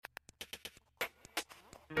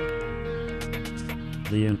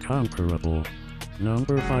The Incomparable.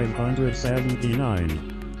 Number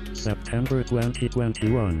 579. September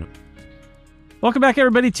 2021. Welcome back,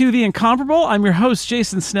 everybody, to The Incomparable. I'm your host,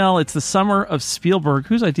 Jason Snell. It's the summer of Spielberg.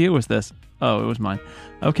 Whose idea was this? Oh, it was mine.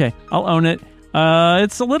 Okay, I'll own it.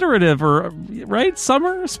 It's alliterative, right?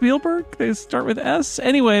 Summer, Spielberg? They start with S.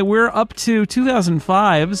 Anyway, we're up to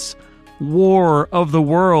 2005's War of the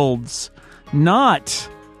Worlds. Not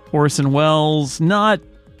Orson Welles, not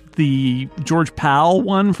the George Powell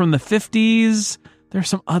one from the 50s. There's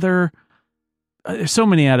some other... there's so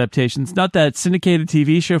many adaptations. Not that syndicated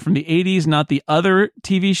TV show from the 80s, not the other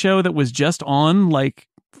TV show that was just on like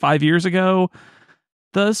 5 years ago.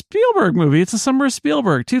 The Spielberg movie. It's the summer of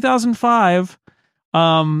Spielberg, 2005.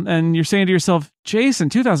 And you're saying to yourself, Jason,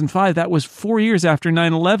 2005, that was 4 years after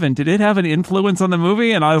 9/11. Did it have an influence on the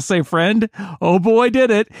movie? And I'll say, friend, oh boy, did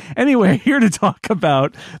it. Anyway, here to talk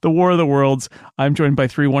about the War of the Worlds, I'm joined by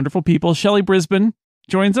three wonderful people. Shelley Brisbane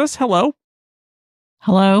joins us. Hello.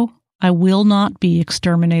 Hello. I will not be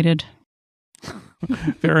exterminated.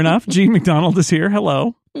 Fair enough. Jean McDonald is here.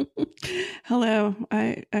 Hello. Hello.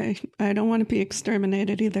 I don't want to be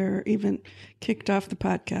exterminated either, or even kicked off the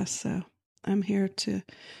podcast, so I'm here to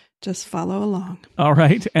just follow along. All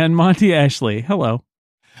right. And Monty Ashley. Hello.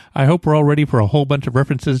 I hope we're all ready for a whole bunch of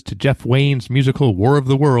references to Jeff Wayne's musical War of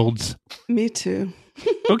the Worlds. Me too.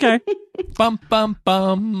 Okay. Bum, bum,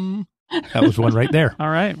 bum. That was one right there. All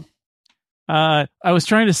right. I was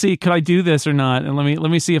trying to see, could I do this or not? And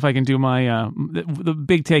let me see if I can do my the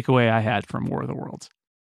big takeaway I had from War of the Worlds.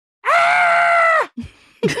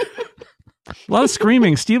 A lot of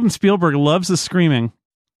screaming. Steven Spielberg loves the screaming.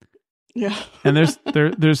 Yeah. And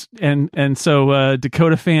there's so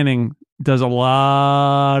Dakota Fanning does a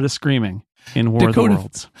lot of screaming in War of the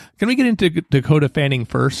Worlds. Can we get into Dakota Fanning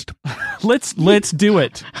first? Let's do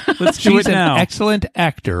it. Let's do it now. She's an excellent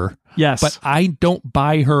actor. Yes. But I don't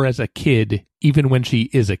buy her as a kid, even when she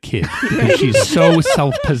is a kid, because she's so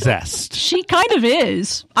self-possessed. She kind of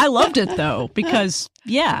is. I loved it, though, because,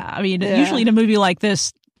 usually in a movie like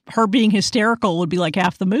this, her being hysterical would be like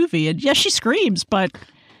half the movie. And yes, she screams, but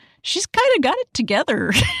she's kind of got it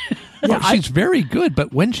together. Well, she's very good,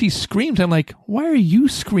 but when she screams, I'm like, why are you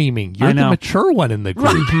screaming? You're the mature one in the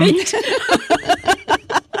group. Right?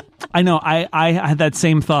 I know. I had that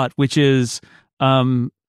same thought, which is...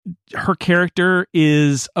 her character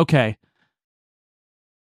is okay.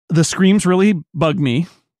 The screams really bug me.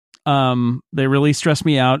 They really stress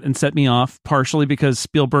me out and set me off, partially because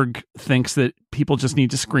Spielberg thinks that people just need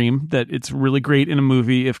to scream, that it's really great in a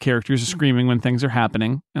movie if characters are screaming when things are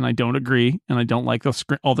happening. And I don't agree. And I don't like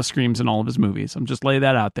all the screams in all of his movies. I'm just laying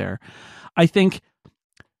that out there. I think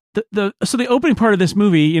the opening part of this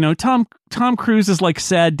movie, Tom Cruise is like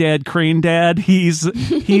sad dad, crane dad. He's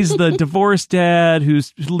the divorced dad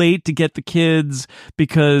who's late to get the kids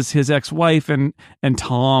because his ex-wife and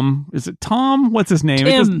Tom, is it Tom? What's his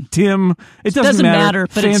name? Tim. It doesn't matter.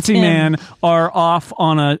 But Fancy man are off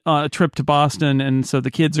on a trip to Boston, and so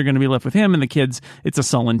the kids are going to be left with him. And the kids, it's a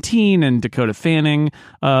sullen teen and Dakota Fanning.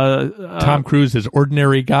 Tom Cruise is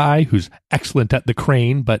ordinary guy who's excellent at the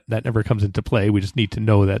crane, but that never comes into play. We just need to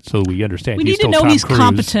know that so we understand. We need to know he's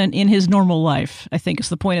competent in his normal life, I think is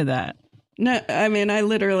the point of that. No, I mean, I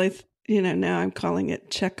literally, now I'm calling it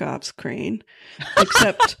Chekhov's crane,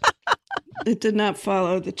 except it did not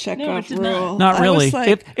follow the Chekhov rule. Not really.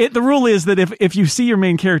 The rule is that if you see your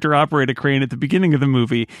main character operate a crane at the beginning of the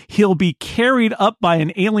movie, he'll be carried up by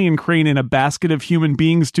an alien crane in a basket of human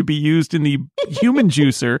beings to be used in the human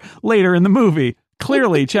juicer later in the movie.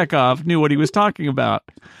 Clearly, Chekhov knew what he was talking about.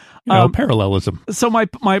 Parallelism. So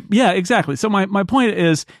exactly. So my point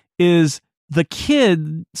is the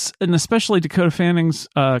kids, and especially Dakota Fanning's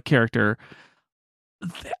character,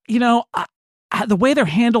 the way they're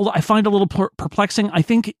handled, I find a little perplexing. I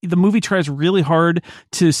think the movie tries really hard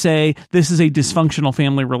to say this is a dysfunctional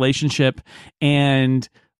family relationship, and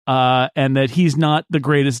that he's not the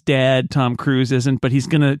greatest dad, Tom Cruise isn't, but he's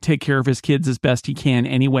going to take care of his kids as best he can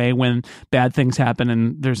anyway when bad things happen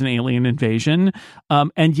and there's an alien invasion.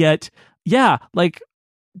 And yet,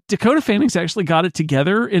 Dakota Fanning's actually got it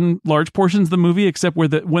together in large portions of the movie, except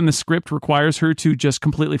when the script requires her to just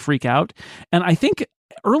completely freak out. And I think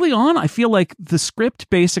early on, I feel like the script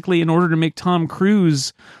basically, in order to make Tom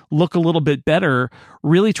Cruise look a little bit better,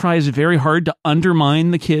 really tries very hard to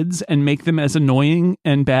undermine the kids and make them as annoying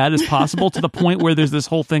and bad as possible to the point where there's this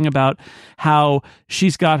whole thing about how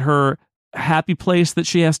she's got her happy place that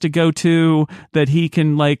she has to go to that he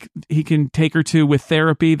can take her to with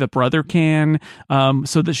therapy. The brother can,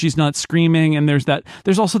 so that she's not screaming. And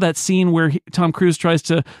there's also that scene where Tom Cruise tries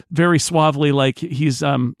to very suavely, like he's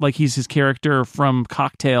his character from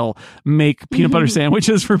Cocktail, make peanut butter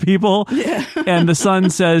sandwiches for people. Yeah. And the son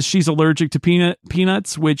says she's allergic to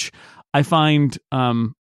peanuts, which I find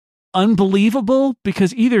unbelievable,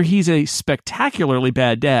 because either he's a spectacularly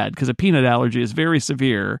bad dad because a peanut allergy is very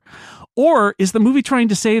severe, or is the movie trying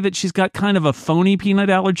to say that she's got kind of a phony peanut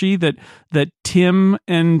allergy, that Tim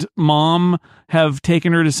and mom have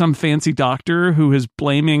taken her to some fancy doctor who is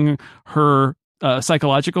blaming her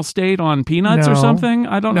psychological state on peanuts or something?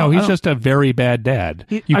 I don't know. No, he's just a very bad dad.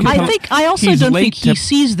 I also don't think he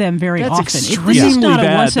sees them very often. This is not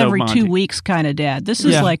a once every 2 weeks kind of dad. This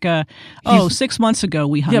is like 6 months ago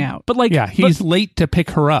we hung out. But he's late to pick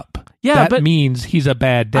her up. Yeah, that means he's a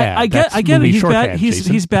bad dad. I get it.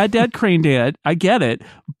 He's bad dad, crane dad. I get it.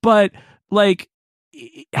 But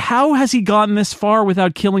how has he gotten this far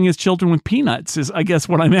without killing his children with peanuts is, I guess,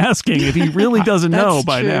 what I'm asking, if he really doesn't know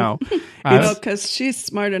by now. Because she's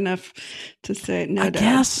smart enough to say no. I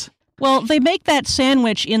guess. Well, they make that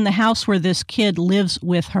sandwich in the house where this kid lives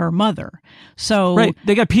with her mother. So right.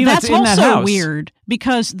 They got peanuts in that house. That's also weird,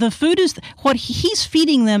 because the food is what he's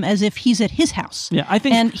feeding them as if he's at his house. Yeah, I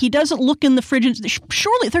think, and he doesn't look in the fridge. And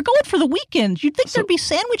surely they're going for the weekend. You'd think there'd be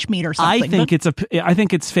sandwich meat or something. I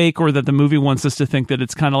think it's fake, or that the movie wants us to think that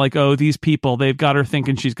it's kind of like, oh, these people, they've got her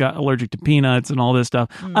thinking she's got allergic to peanuts and all this stuff.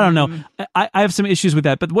 I don't know. I have some issues with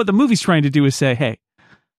that. But what the movie's trying to do is say, hey,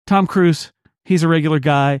 Tom Cruise, he's a regular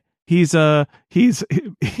guy. He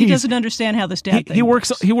doesn't understand how this dad thing he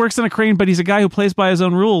works in a crane, but he's a guy who plays by his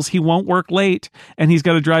own rules. He won't work late, and he's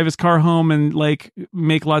got to drive his car home and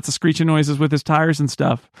make lots of screeching noises with his tires and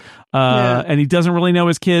stuff. And he doesn't really know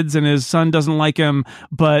his kids, and his son doesn't like him.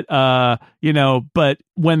 But but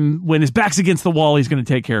when his back's against the wall, he's going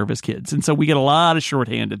to take care of his kids. And so we get a lot of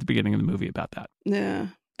shorthand at the beginning of the movie about that. Yeah.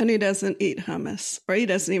 And he doesn't eat hummus, or he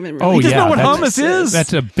doesn't even really he doesn't know what hummus is.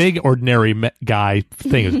 That's a big ordinary guy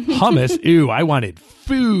thing. Hummus, ew, I wanted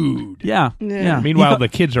food. Yeah. Meanwhile, the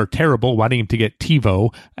kids are terrible, wanting him to get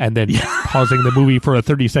TiVo, and then pausing the movie for a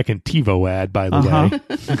 30-second TiVo ad, by the way.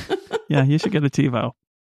 Yeah, you should get a TiVo.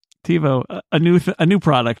 TiVo, a new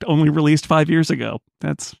product, only released 5 years ago.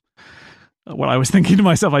 That's what I was thinking to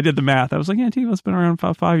myself. I did the math. I was like, yeah, TiVo's been around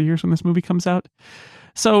about 5 years when this movie comes out.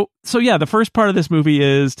 So yeah, the first part of this movie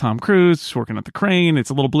is Tom Cruise working at the crane. It's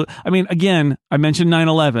a little blue. I mean, again, I mentioned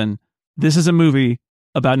 9/11. This is a movie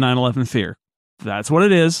about 9/11 fear. That's what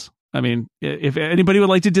it is. I mean, if anybody would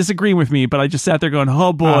like to disagree with me, but I just sat there going,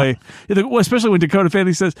 oh boy, especially when Dakota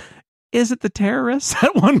Fanning says, is it the terrorists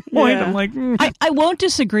at one point? Yeah. I'm like, I won't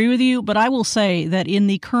disagree with you, but I will say that in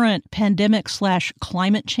the current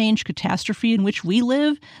pandemic/climate change catastrophe in which we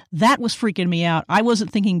live, that was freaking me out. I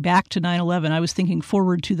wasn't thinking back to 9/11. I was thinking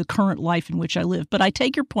forward to the current life in which I live. But I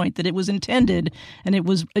take your point that it was intended and it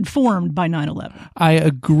was informed by 9/11. I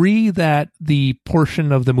agree that the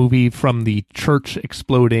portion of the movie from the church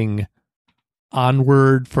exploding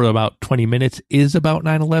onward for about 20 minutes is about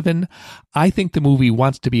 9/11. I think the movie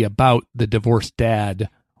wants to be about the divorced dad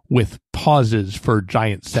with pauses for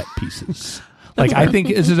giant set pieces. I think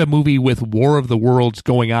this is a movie with War of the Worlds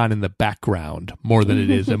going on in the background more than it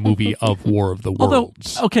is a movie of War of the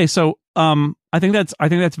Worlds. So I think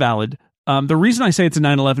that's valid. The reason I say it's a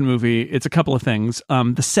 9/11 movie, it's a couple of things.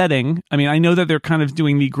 The setting, I mean, I know that they're kind of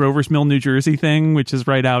doing the Grover's Mill, New Jersey thing, which is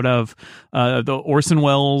right out of the Orson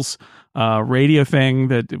Welles radio thing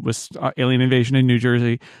that it was alien invasion in New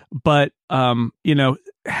Jersey. But,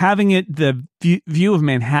 having it, the view of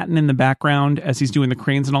Manhattan in the background as he's doing the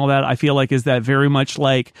cranes and all that, I feel like is that very much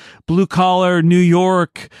like blue collar New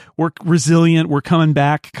York, we're resilient, we're coming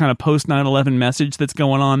back kind of post 9/11 message that's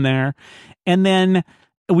going on there. And then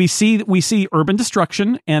we see urban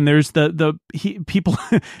destruction, and there's people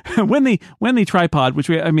when the tripod,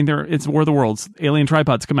 it's War of the Worlds, alien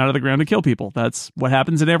tripods come out of the ground to kill people. That's what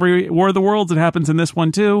happens in every War of the Worlds. It happens in this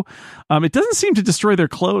one too. It doesn't seem to destroy their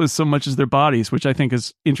clothes so much as their bodies, which I think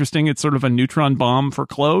is interesting. It's sort of a neutron bomb for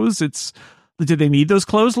clothes. Did they need those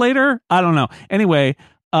clothes later? I don't know. Anyway,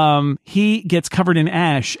 he gets covered in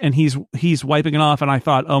ash and he's wiping it off, and I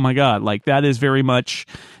thought, oh my God, like that is very much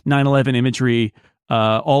 9/11 imagery.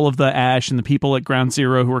 All of the ash and the people at Ground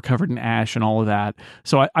Zero who are covered in ash and all of that.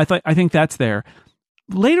 So I think that's there.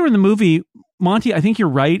 Later in the movie, Monty, I think you're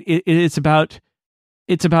right. It's about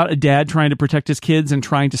a dad trying to protect his kids and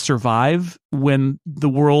trying to survive when the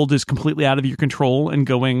world is completely out of your control and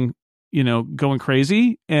going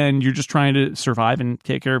crazy, and you're just trying to survive and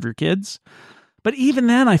take care of your kids. But even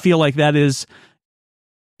then, I feel like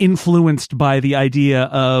influenced by the idea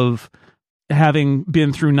of having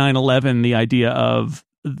been through 9/11, the idea of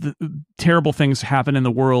the terrible things happen in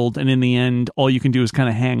the world, and in the end, all you can do is kind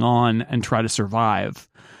of hang on and try to survive.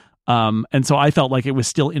 And so I felt like it was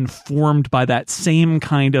still informed by that same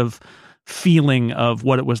kind of feeling of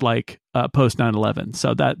what it was like post 9/11.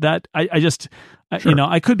 So I just, Sure.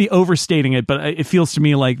 I could be overstating it, but it feels to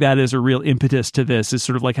me like that is a real impetus to this, is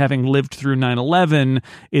sort of like having lived through 9/11.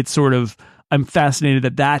 It's sort of, I'm fascinated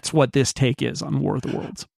that that's what this take is on War of the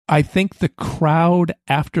Worlds. I think the crowd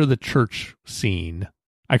after the church scene,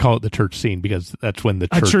 I call it the church scene because that's when the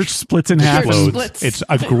Church splits in half. explodes. It's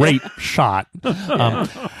a great shot.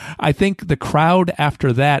 I think the crowd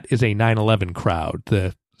after that is a 9/11 crowd,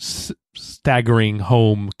 the staggering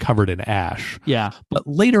home covered in ash. Yeah. But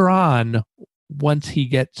later on, once he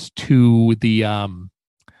gets to the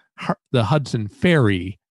Hudson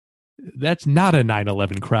Ferry, that's not a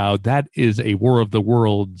 9/11 crowd. That is a War of the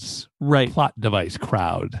Worlds plot device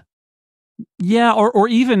crowd. Yeah, or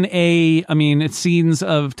even it's scenes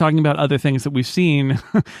of, talking about other things that we've seen,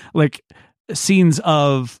 like scenes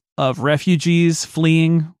of refugees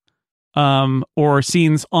fleeing, or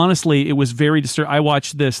scenes, honestly, it was very disturbing. I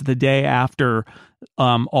watched this the day after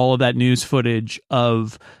all of that news footage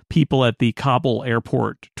of people at the Kabul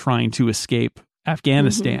airport trying to escape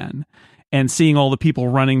Afghanistan, and seeing all the people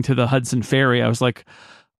running to the Hudson Ferry. I was like,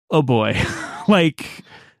 oh boy, like,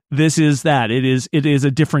 this is that. It is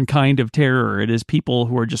a different kind of terror. It is people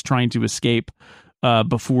who are just trying to escape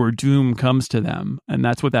before doom comes to them. And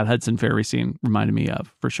that's what that Hudson Ferry scene reminded me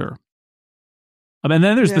of, for sure. And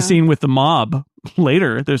then there's the scene with the mob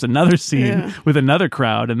later. There's another scene with another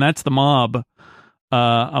crowd, and that's the mob,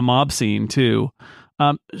 a mob scene too.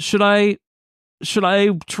 Should I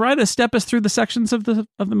try to step us through the sections of the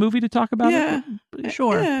movie to talk about it?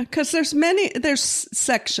 Sure. Yeah, because there's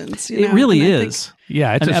sections. It really is.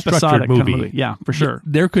 Yeah, it's an a structured episodic kind of movie. Yeah, for sure.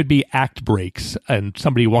 There could be act breaks and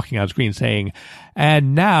somebody walking on screen saying,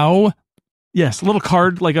 "And now." Yes, a little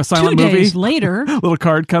card, like a silent 2 movie. days later, little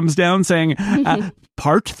card comes down saying,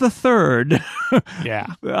 "Part the third."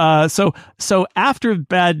 Yeah. So after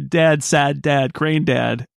bad dad, sad dad, crane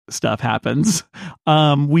dad stuff happens,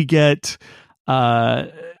 we get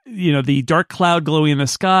the dark cloud glowing in the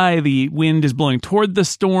sky. The wind is blowing toward the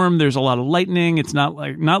storm. There's a lot of lightning. It's not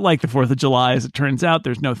like the 4th of July, as it turns out.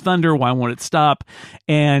 There's no thunder. Why won't it stop?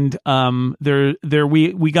 And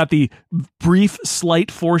we got the brief,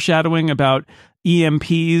 slight foreshadowing about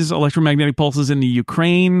EMPs, electromagnetic pulses in the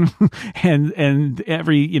Ukraine, and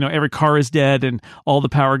every car is dead and all the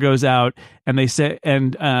power goes out. And they say,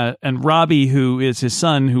 and Robbie, who is his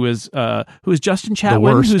son, who is Justin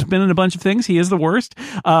Chatwin, who's been in a bunch of things. He is the worst.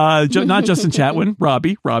 Not Justin Chatwin.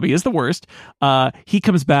 Robbie is the worst. He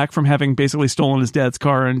comes back from having basically stolen his dad's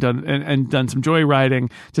car and done some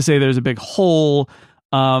joyriding to say there's a big hole.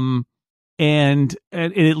 And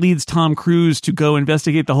it leads Tom Cruise to go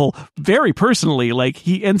investigate the hole very personally. Like,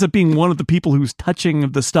 he ends up being one of the people who's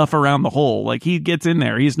touching the stuff around the hole. Like, he gets in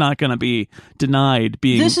there. He's not going to be denied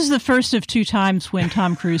being... This is the first of 2 times when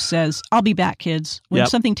Tom Cruise says, "I'll be back, kids." When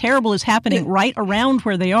something terrible is happening right around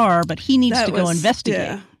where they are, but he needs to go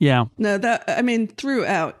investigate. Yeah. No,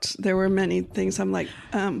 throughout, there were many things. I'm like,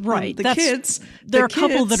 right. The kids. There are a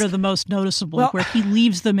couple that are the most noticeable, where he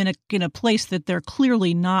leaves them in a place that they're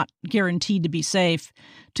clearly not guaranteed to be safe,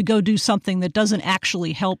 to go do something that doesn't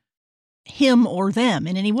actually help him or them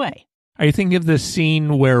in any way. Are you thinking of the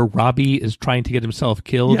scene where Robbie is trying to get himself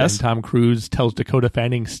killed and Tom Cruise tells Dakota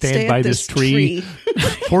Fanning, stand by this tree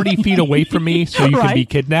 40 feet away from me so you can be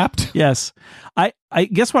kidnapped? Yes. I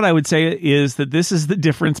guess what I would say is that this is the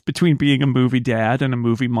difference between being a movie dad and a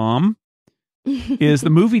movie mom. Is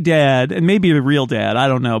the movie dad, and maybe the real dad, I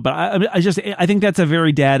don't know, but I think that's a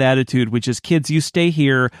very dad attitude, which is, kids, you stay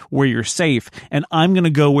here where you're safe, and I'm going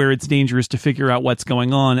to go where it's dangerous to figure out what's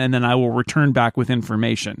going on, and then I will return back with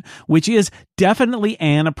information, which is definitely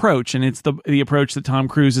an approach, and it's the approach that Tom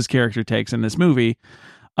Cruise's character takes in this movie.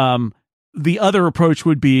 The other approach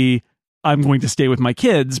would be, I'm going to stay with my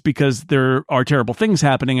kids because there are terrible things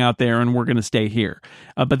happening out there, and we're going to stay here.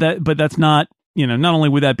 But that's not. Not only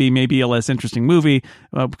would that be maybe a less interesting movie,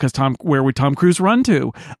 because where would Tom Cruise run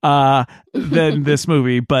to than this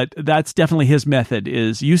movie, but that's definitely his method,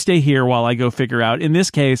 is you stay here while I go figure out, in this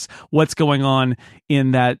case, what's going on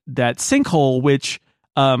in that sinkhole, which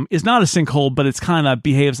is not a sinkhole, but it's kind of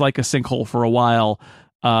behaves like a sinkhole for a while.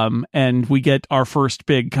 And we get our first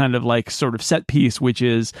big kind of like sort of set piece, which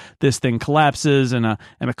is this thing collapses and a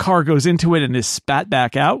car goes into it and is spat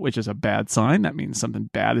back out, which is a bad sign. That means something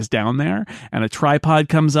bad is down there. And a tripod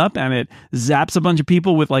comes up and it zaps a bunch of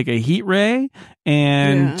people with like a heat ray.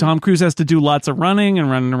 And Tom Cruise has to do lots of running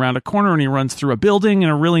around a corner, and he runs through a building in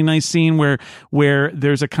a really nice scene where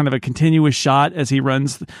there's a kind of a continuous shot as he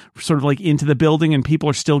runs sort of like into the building, and people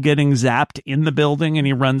are still getting zapped in the building, and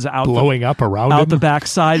he runs out blowing up around out him. the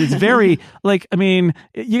backside. It's very like, I mean,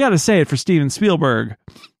 you got to say it for Steven Spielberg.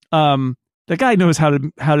 The guy knows how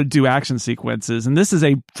to do action sequences, and this is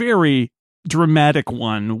a very dramatic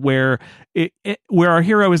one where where our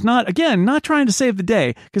hero is not trying to save the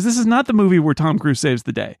day, because this is not the movie where Tom Cruise saves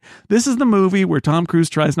the day. This is the movie where Tom Cruise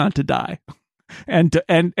tries not to die and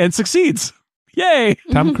succeeds. Yay.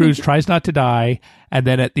 Tom Cruise tries not to die, and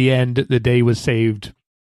then at the end the day was saved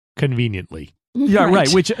conveniently. Yeah,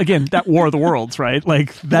 right. Which again, that War of the Worlds, right?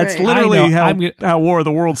 Like that's literally how War of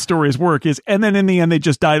the Worlds stories work and then in the end they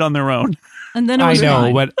just died on their own. And then it was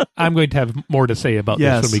fine. But I'm going to have more to say about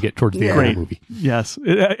this when we get towards the end of the movie. Yes,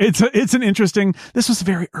 it's an interesting. This was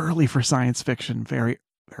very early for science fiction, very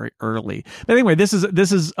very early. But anyway, this is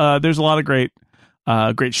there's a lot of great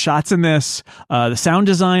shots in this. The sound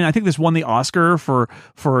design, I think this won the Oscar for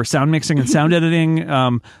sound mixing and sound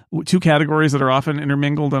editing. Two categories that are often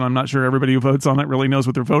intermingled, and I'm not sure everybody who votes on it really knows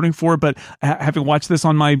what they're voting for. But having watched this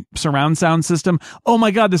on my surround sound system, oh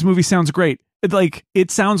my God, this movie sounds great.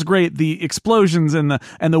 It sounds great. The explosions and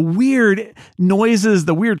the weird noises,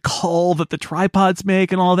 the weird call that the tripods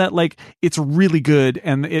make and all that, like, it's really good.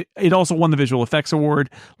 And it also won the visual effects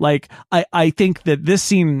award. Like, I think that this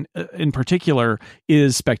scene in particular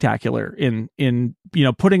is spectacular in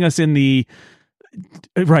putting us in the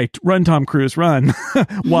right, run Tom Cruise, run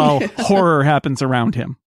while horror happens around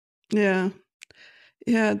him. Yeah.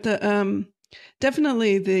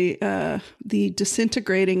 Definitely the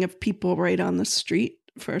disintegrating of people right on the street.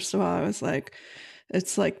 First of all, I was like,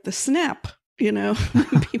 it's like the snap,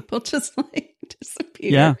 people just like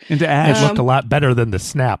disappear. Yeah, into ash. It looked a lot better than the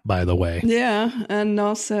snap, by the way. Yeah, and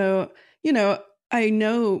also, I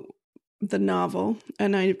know the novel,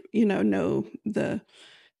 and I, know the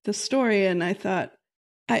story, and I thought,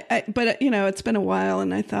 but it's been a while,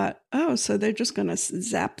 and I thought, oh, so they're just going to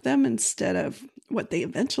zap them instead of what they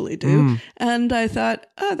eventually do. And I thought,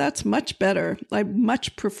 oh, that's much better. I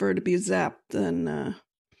much prefer to be zapped than,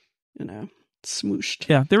 smooshed.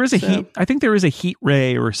 Yeah, there is heat. I think there is a heat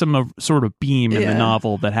ray or some sort of beam in the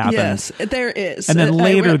novel that happens. Yes, there is. And then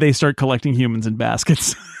later they start collecting humans in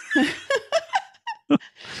baskets.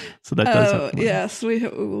 So that does happen. Yes, we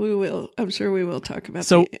will. I'm sure we will talk about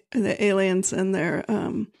the aliens and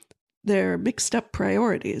their mixed up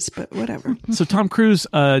priorities, but whatever. So Tom Cruise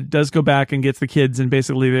does go back and gets the kids, and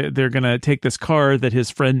basically they're going to take this car that his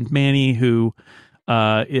friend Manny, who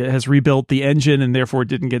has rebuilt the engine and therefore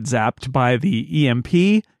didn't get zapped by the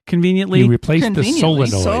EMP conveniently. He replaced the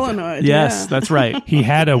solenoid. Yes, that's right. He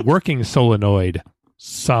had a working solenoid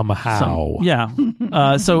somehow.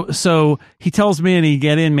 So he tells Manny,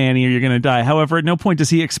 get in, Manny, or you're going to die. However, at no point does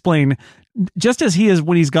he explain, just as he is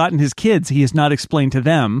when he's gotten his kids, he has not explained to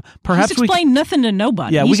them. Perhaps he's explained nothing to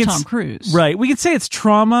nobody. Yeah, he's Tom Cruise. Right. We could say it's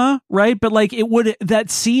trauma, right? But like that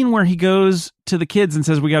scene where he goes to the kids and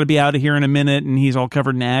says, we got to be out of here in a minute, and he's all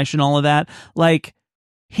covered in ash and all of that. Like,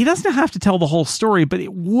 he doesn't have to tell the whole story, but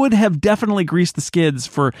it would have definitely greased the skids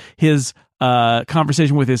for his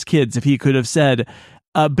conversation with his kids if he could have said,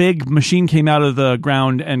 a big machine came out of the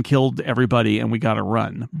ground and killed everybody, and we got to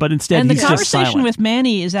run. But instead, he's just silent. And the conversation with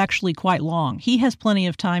Manny is actually quite long. He has plenty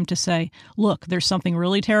of time to say, look, there's something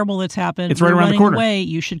really terrible that's happened. It's right around the corner. Away.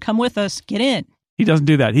 You should come with us. Get in. He doesn't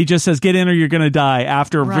do that. He just says, get in or you're going to die,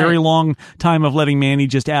 after a very long time of letting Manny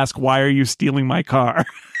just ask, why are you stealing my car?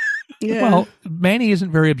 Yeah. Well, Manny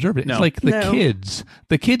isn't very observant. No. It's like the kids.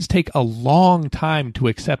 The kids take a long time to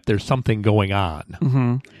accept there's something going on.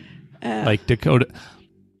 Mm-hmm. Like Dakota...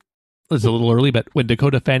 It's a little early, but when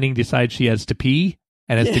Dakota Fanning decides she has to pee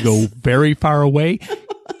and has to go very far away,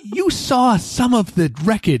 you saw some of the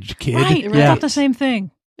wreckage, kid. Right. I thought the same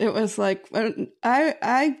thing. It was like,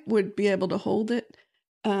 I would be able to hold it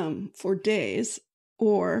for days,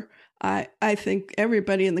 or I think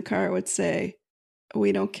everybody in the car would say,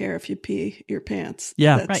 we don't care if you pee your pants.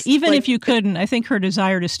 Yeah. That's right. Even if you couldn't, I think her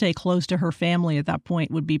desire to stay close to her family at that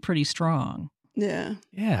point would be pretty strong. Yeah.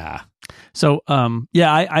 Yeah. So,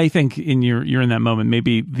 I think you're in that moment.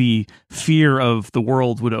 Maybe the fear of the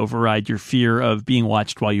world would override your fear of being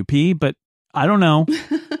watched while you pee, but I don't know.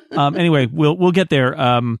 Anyway, we'll get there.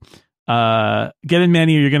 Get in,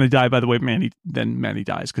 Manny, or you're going to die. By the way, Manny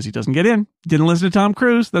dies because he doesn't get in. Didn't listen to Tom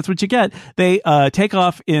Cruise. That's what you get. They take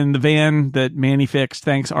off in the van that Manny fixed.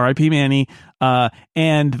 Thanks, R.I.P. Manny.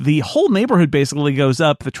 And the whole neighborhood basically goes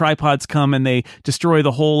up. The tripods come and they destroy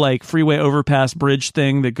the whole like freeway overpass bridge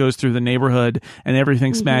thing that goes through the neighborhood, and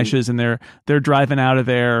everything smashes. And they're driving out of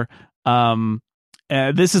there.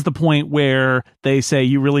 This is the point where they say,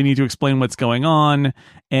 you really need to explain what's going on.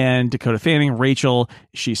 And Dakota Fanning, Rachel,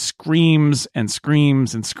 she screams and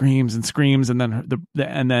screams and screams and screams. And then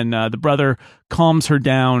the brother calms her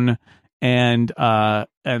down. And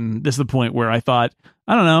this is the point where I thought,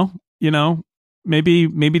 I don't know,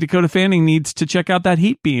 maybe Dakota Fanning needs to check out that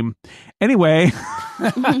heat beam. Anyway.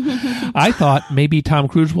 I thought maybe Tom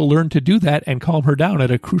Cruise will learn to do that and calm her down at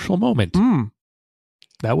a crucial moment.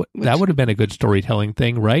 That would have been a good storytelling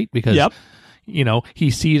thing, right? Because,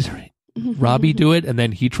 he sees Robbie do it, and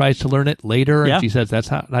then he tries to learn it later, and she says, that's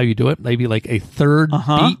how you do it. Maybe like a third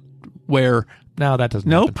beat where, no, that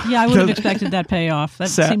doesn't happen. Yeah, I would have expected that payoff. That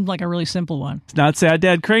seemed like a really simple one. It's not Sad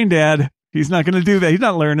Dad, Crane Dad. He's not going to do that. He's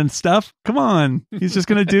not learning stuff. Come on. He's just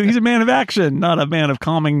going to he's a man of action, not a man of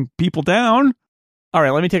calming people down. All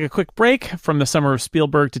right, let me take a quick break from the Summer of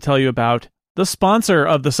Spielberg to tell you about the sponsor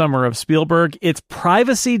of the Summer of Spielberg. It's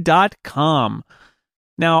privacy.com.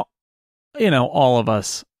 Now, all of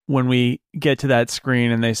us, when we get to that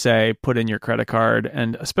screen and they say, put in your credit card,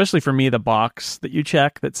 and especially for me, the box that you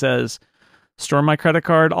check that says, store my credit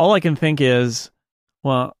card, all I can think is,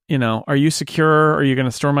 well, are you secure? Are you going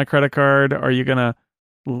to store my credit card? Are you going to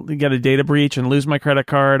get a data breach and lose my credit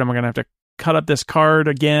card? Am I going to have to cut up this card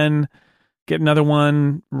again, get another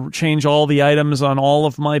one, change all the items on all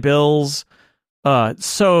of my bills? It's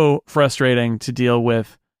so frustrating to deal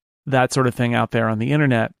with that sort of thing out there on the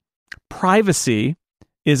internet. Privacy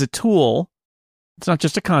is a tool. It's not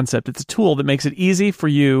just a concept. It's a tool that makes it easy for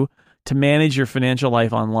you to manage your financial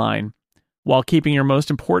life online while keeping your most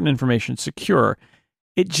important information secure.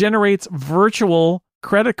 It generates virtual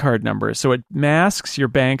credit card numbers, so it masks your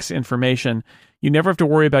bank's information. You never have to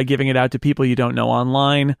worry about giving it out to people you don't know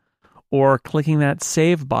online or clicking that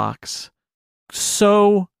save box.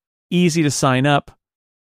 So easy to sign up.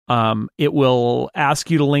 It will ask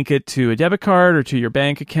you to link it to a debit card or to your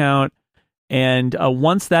bank account. And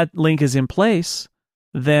once that link is in place,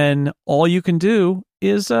 then all you can do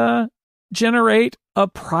is generate a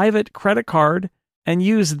private credit card and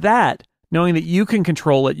use that, knowing that you can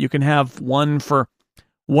control it. You can have one for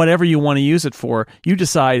whatever you want to use it for. You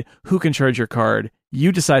decide who can charge your card.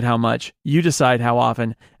 You decide how much. You decide how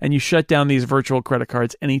often. And you shut down these virtual credit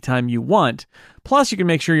cards anytime you want. Plus, you can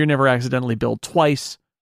make sure you're never accidentally billed twice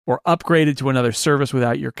or upgraded to another service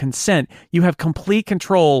without your consent. You have complete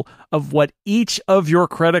control of what each of your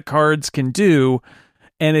credit cards can do,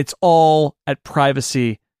 and it's all at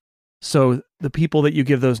privacy. So the people that you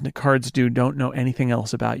give those cards to don't know anything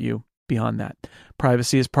else about you beyond that.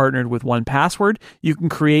 Privacy is partnered with 1Password. You can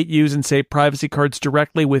create, use, and save privacy cards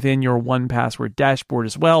directly within your 1Password dashboard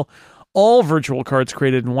as well. All virtual cards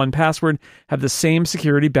created in 1Password have the same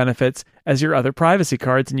security benefits as your other privacy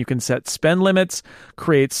cards, and you can set spend limits,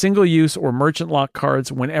 create single-use or merchant lock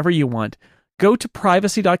cards whenever you want. Go to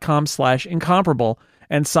privacy.com/incomparable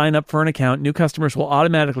and sign up for an account. New customers will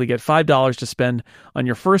automatically get $5 to spend on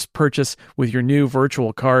your first purchase with your new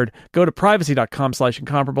virtual card. Go to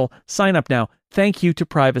privacy.com/incomparable. Sign up now. Thank you to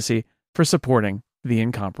Privacy for supporting The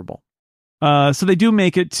Incomparable. So they do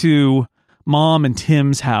make it to Mom and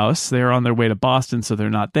Tim's house. They're on their way to Boston, so they're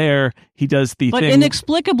not there. He does the thing. But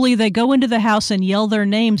inexplicably, they go into the house and yell their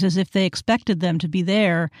names as if they expected them to be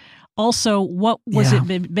there. Also, what was it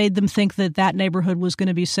that made them think that that neighborhood was going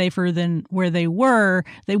to be safer than where they were?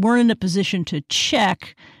 They weren't in a position to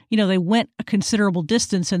check. They went a considerable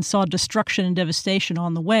distance and saw destruction and devastation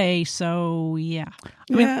on the way. So, yeah.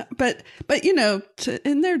 But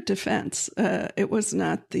in their defense, it was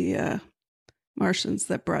not the Martians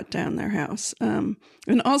that brought down their house. And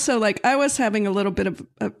also, I was having a little bit of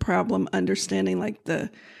a problem understanding, the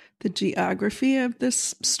geography of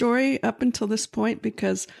this story up until this point,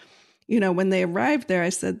 because when they arrived there, I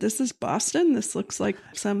said, this is Boston. This looks like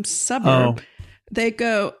some suburb. Oh. They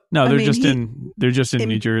go, no, they're just in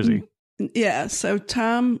New Jersey. Yeah. So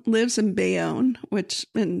Tom lives in Bayonne, which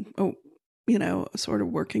sort of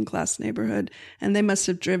working class neighborhood. And they must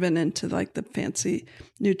have driven into the fancy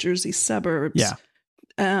New Jersey suburbs. Yeah.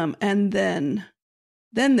 And then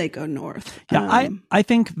they go north. Yeah, I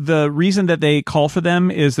think the reason that they call for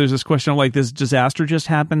them is there's this question of this disaster just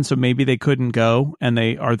happened, so maybe they couldn't go, and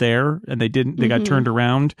they are there, and they didn't. They got turned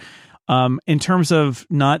around. In terms of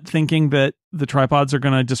not thinking that the tripods are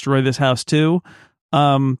going to destroy this house too,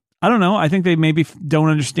 I don't know. I think they maybe don't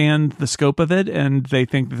understand the scope of it, and they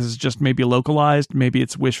think this is just maybe localized. Maybe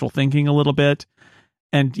it's wishful thinking a little bit.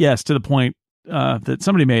 And yes, to the point that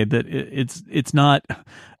somebody made, that it's not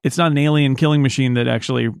an alien killing machine that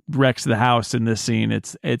actually wrecks the house in this scene.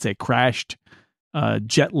 It's a crashed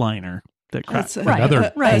jetliner that crashed.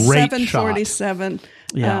 Another great 747.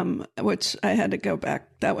 Yeah. Which I had to go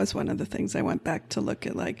back. That was one of the things I went back to look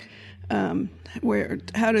at, like,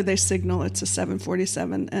 how do they signal it's a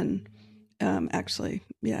 747? And actually,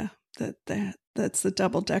 yeah, that's the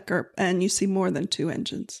double decker, and you see more than two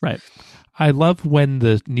engines. Right. I love when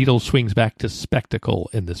the needle swings back to spectacle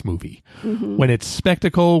in this movie. When it's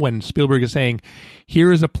spectacle, when Spielberg is saying,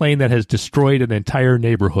 here is a plane that has destroyed an entire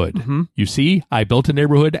neighborhood. You see, I built a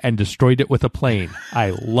neighborhood and destroyed it with a plane. I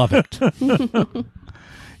love it.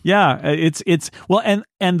 Yeah, it's well,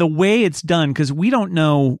 and the way it's done, because we don't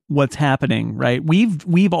know what's happening, right?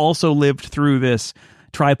 We've also lived through this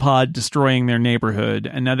tripod destroying their neighborhood,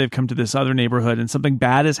 and now they've come to this other neighborhood, and something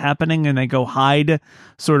bad is happening, and they go hide,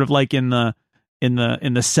 sort of like in the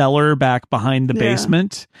cellar back behind the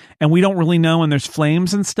basement, and we don't really know, and there's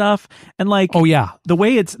flames and stuff, and like, oh yeah, the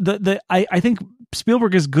way it's I think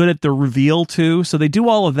Spielberg is good at the reveal too, so they do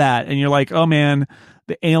all of that, and you're like, oh man,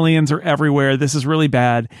 the aliens are everywhere. This is really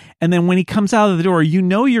bad. And then when he comes out of the door, you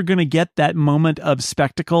know you're going to get that moment of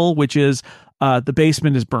spectacle, which is the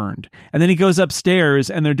basement is burned. And then he goes upstairs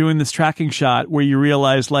and they're doing this tracking shot where you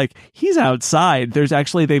realize, like, he's outside. There's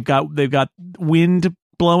actually, they've got wind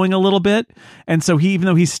blowing a little bit. And so even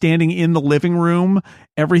though he's standing in the living room,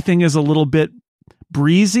 everything is a little bit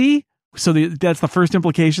breezy. So that's the first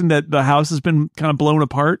implication that the house has been kind of blown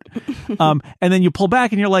apart. And then you pull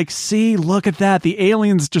back and you're like, see, look at that. The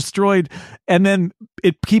aliens destroyed. And then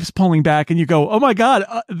it keeps pulling back and you go, oh my God,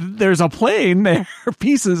 there's a plane there,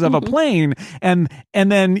 pieces of a plane. And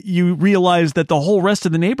then you realize that the whole rest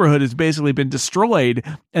of the neighborhood has basically been destroyed.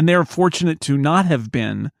 And they're fortunate to not have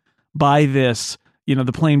been by this. You know,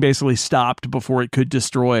 the plane basically stopped before it could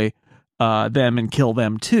destroy them and kill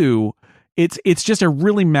them too. It's just a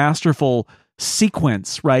really masterful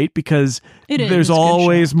sequence, right? Because there's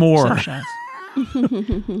always more.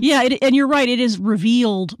 Yeah, and you're right. It is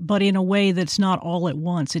revealed, but in a way that's not all at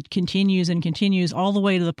once. It continues and continues all the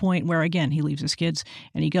way to the point where, again, he leaves his kids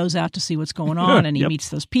and he goes out to see what's going on, and he meets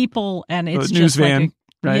those people, and it's the just news van, like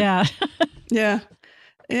right? Yeah. Yeah.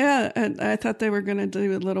 Yeah, and I thought they were going to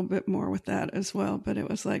do a little bit more with that as well, but it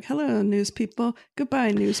was like, hello, news people.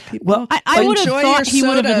 Goodbye, news people. Well, I would have thought he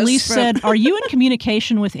would have at least from... said, are you in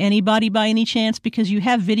communication with anybody by any chance? Because you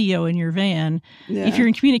have video in your van. Yeah. If you're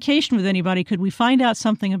in communication with anybody, could we find out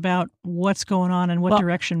something about what's going on and what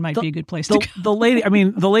direction might be a good place to go? The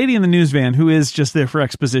lady in the news van, who is just there for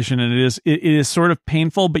exposition, and it is sort of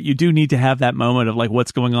painful, but you do need to have that moment of like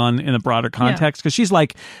what's going on in the broader context, because she's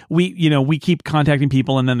like, we keep contacting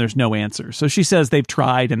people and then there's no answer. So she says they've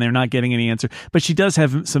tried and they're not getting any answer, but she does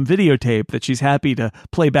have some videotape that she's happy to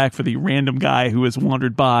play back for the random guy who has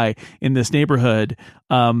wandered by in this neighborhood,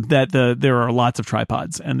 that there are lots of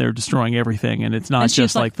tripods and they're destroying everything, and it's not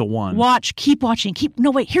just like the one. Keep watching.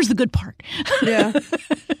 No, wait, here's the good part. Yeah.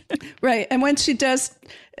 Right. And when she does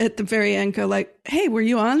at the very end go like, hey, were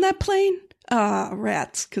you on that plane?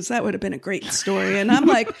 Rats, because that would have been a great story. And I'm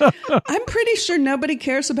like, I'm pretty sure nobody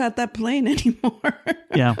cares about that plane anymore.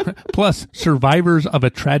 Yeah. Plus, survivors of a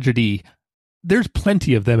tragedy, there's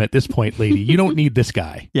plenty of them at this point, lady. You don't need this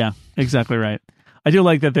guy. Yeah, exactly right. I do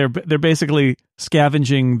like that they're basically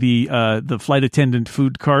scavenging the flight attendant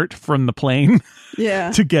food cart from the plane.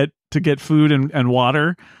 Yeah. to get food and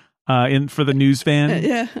water in for the news van.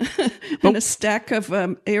 Yeah. And a stack of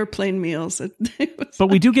airplane meals. But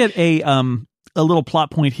we do get a little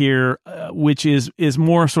plot point here, which is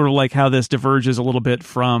more sort of like how this diverges a little bit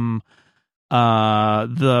from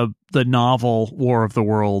the novel War of the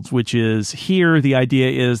Worlds, which is here the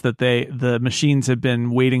idea is that the machines have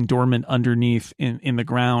been waiting dormant underneath in the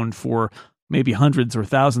ground for maybe hundreds or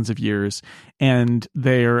thousands of years, and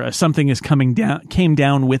something came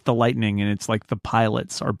down with the lightning, and it's like the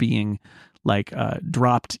pilots are being like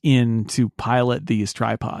dropped in to pilot these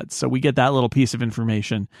tripods. So we get that little piece of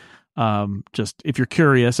information. Just if you're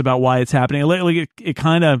curious about why it's happening, it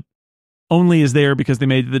kind of only is there because they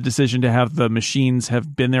made the decision to have the machines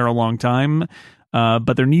have been there a long time,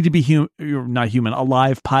 but there need to be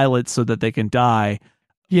alive pilots so that they can die.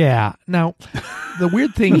 Yeah. Now, the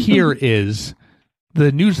weird thing here is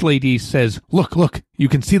the news lady says, look, you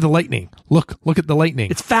can see the lightning. Look at the lightning.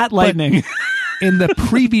 It's fat lightning. In the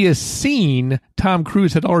previous scene, Tom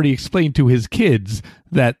Cruise had already explained to his kids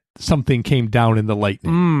that something came down in the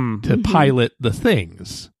lightning to pilot the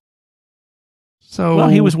things. So Well,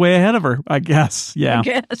 he was way ahead of her, I guess. Yeah. I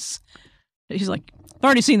guess. He's like, I've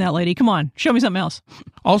already seen that lady. Come on, show me something else.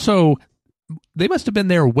 Also, they must have been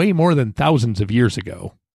there way more than thousands of years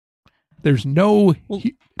ago. There's no... Well,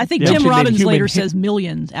 I think mention Tim that Robbins human later hit- says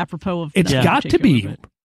millions apropos of It's that got to particular be. bit.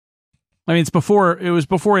 I mean, it was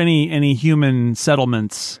before any human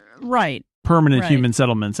settlements, Right. permanent Right. human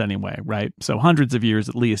settlements anyway, right? So hundreds of years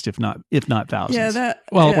at least, if not thousands. Yeah, that.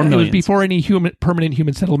 Well, yeah. it was millions. before any permanent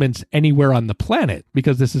human settlements anywhere on the planet,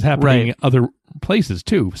 because this is happening Right. other places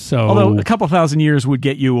too. So, Although a couple thousand years would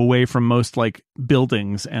get you away from most like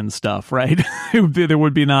buildings and stuff, right? There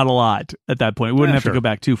would be not a lot at that point. We wouldn't have sure. to go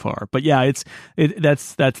back too far. But yeah,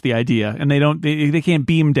 that's the idea. And they can't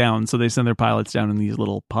beam down, so they send their pilots down in these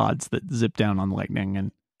little pods that zip down on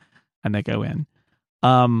lightning and they go in.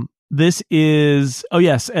 This is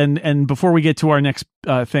yes, and before we get to our next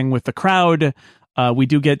thing with the crowd, we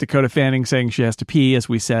do get Dakota Fanning saying she has to pee, as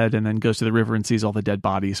we said, and then goes to the river and sees all the dead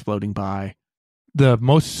bodies floating by. the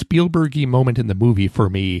most Spielberg-y moment in the movie for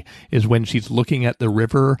me is when she's looking at the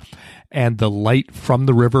river and the light from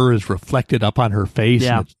the river is reflected up on her face.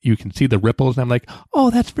 Yeah. And you can see the ripples. And I'm like, oh,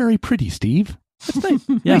 that's very pretty, Steve. That's nice.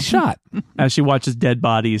 Yeah. Nice shot. As she watches dead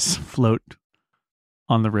bodies float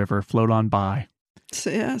on the river, float on by. So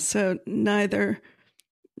yeah, so neither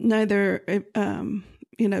dust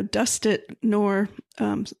it nor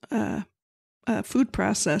food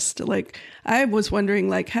processed. Like I was wondering,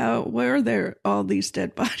 like where are there all these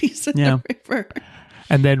dead bodies in the river?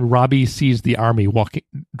 And then Robbie sees the army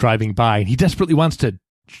driving by, and he desperately wants to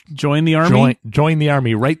join the army. Join the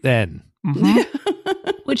army right then. Mm-hmm.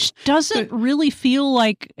 Which doesn't really feel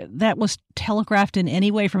like that was telegraphed in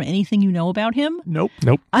any way from anything you know about him. Nope.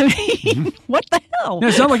 I mean, what the hell? No,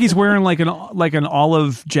 it's not like he's wearing like an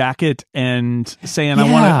olive jacket and saying,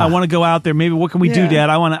 Yeah. "I want to go out there. Maybe what can we do, Dad?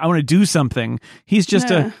 I want to do something." He's just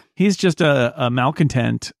a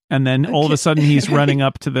malcontent, and then all of a sudden he's running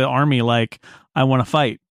up to the army like, "I want to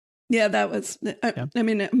fight." Yeah, that was. I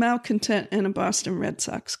mean, malcontent and a Boston Red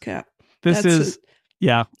Sox cap. That's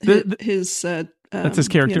his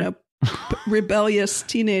character. Rebellious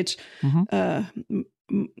teenage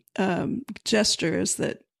gesture is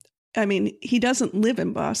that. I mean, he doesn't live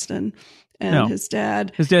in Boston, and his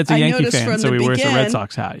dad's a Yankee fan, so he wears a Red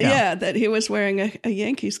Sox hat. Yeah, that he was wearing a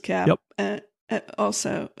Yankees cap. Yep.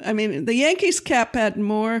 Also, I mean, the Yankees cap had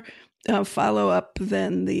more follow up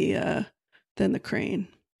than the crane.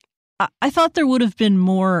 I thought there would have been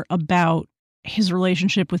more about his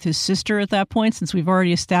relationship with his sister at that point, since we've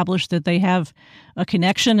already established that they have a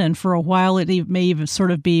connection, and for a while it may even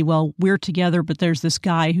sort of be, well, we're together, but there's this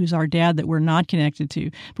guy who's our dad that we're not connected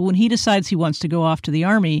to. But when he decides he wants to go off to the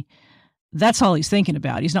army, that's all he's thinking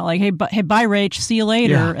about. He's not like, hey, bye, Rach, see you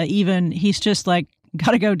later. Yeah. Even he's just like,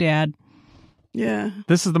 gotta go, Dad. Yeah.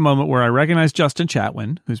 This is the moment where I recognize Justin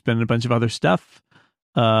Chatwin, who's been in a bunch of other stuff.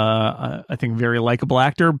 I think very likable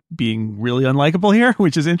actor being really unlikable here,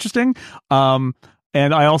 which is interesting. And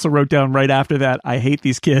I also wrote down right after that, I hate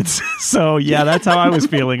these kids. So yeah, that's how I was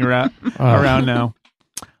feeling around now.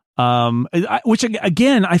 Which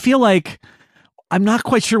again, I feel like I'm not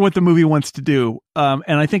quite sure what the movie wants to do. And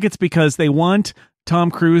I think it's because they want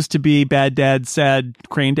Tom Cruise to be bad dad, sad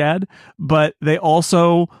crane dad, but they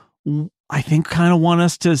also, I think, kind of want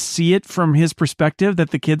us to see it from his perspective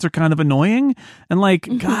that the kids are kind of annoying. And like,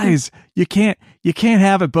 guys, you can't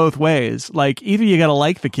have it both ways. Like either you got to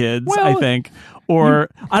like the kids, I think, or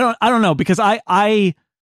I don't know, because I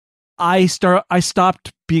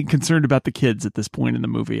stopped being concerned about the kids at this point in the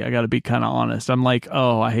movie. I got to be kind of honest. I'm like,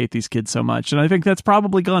 oh, I hate these kids so much. And I think that's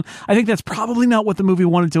probably not what the movie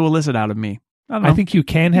wanted to elicit out of me. I think you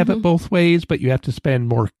can have it both ways, but you have to spend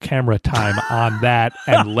more camera time on that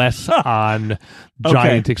and less on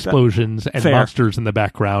giant explosions and monsters in the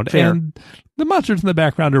background. Fair. And the monsters in the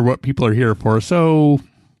background are what people are here for. So,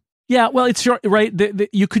 yeah, well, it's short, right?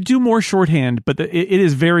 You could do more shorthand, but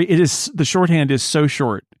the shorthand is so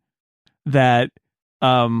short that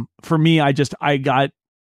for me, I think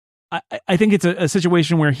it's a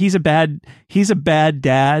situation where he's a bad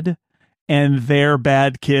dad. And they're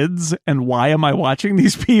bad kids, and why am I watching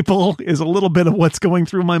these people is a little bit of what's going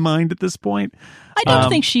through my mind at this point. I don't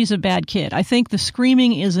think she's a bad kid. I think the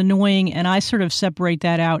screaming is annoying, and I sort of separate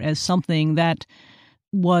that out as something that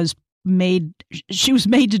she was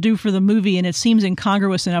made to do for the movie, and it seems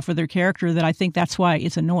incongruous enough with her character that I think that's why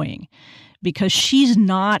it's annoying. Because she's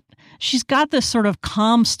got this sort of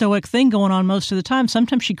calm, stoic thing going on most of the time.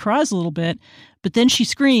 Sometimes she cries a little bit, but then she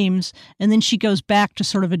screams, and then she goes back to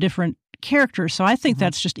sort of a different character. So I think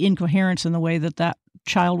that's just incoherence in the way that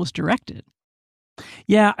child was directed.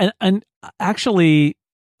 Yeah, and actually,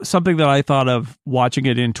 something that I thought of watching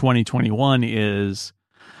it in 2021 is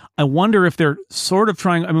I wonder if they're sort of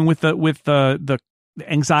trying, I mean, with the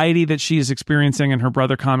anxiety that she's experiencing and her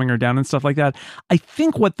brother calming her down and stuff like that. I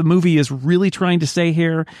think what the movie is really trying to say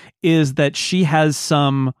here is that she has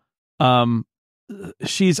some,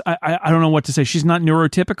 she's, I don't know what to say. She's not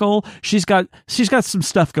neurotypical. She's got some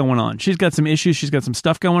stuff going on. She's got some issues. She's got some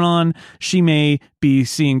stuff going on. She may be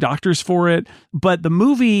seeing doctors for it, but the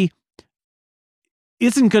movie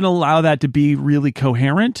isn't going to allow that to be really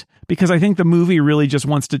coherent, because I think the movie really just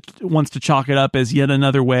wants to chalk it up as yet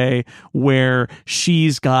another way where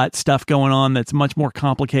she's got stuff going on that's much more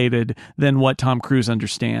complicated than what Tom Cruise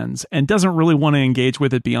understands, and doesn't really want to engage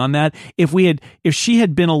with it beyond that. If she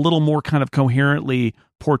had been a little more kind of coherently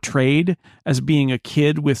portrayed as being a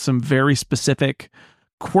kid with some very specific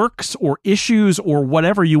quirks or issues or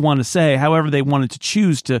whatever you want to say, however they wanted to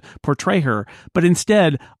choose to portray her. But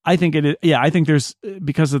instead, I think I think there's,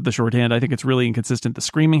 because of the shorthand, I think it's really inconsistent. The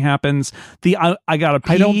screaming happens. I gotta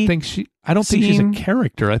pee. I don't think she's a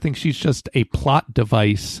character. I think she's just a plot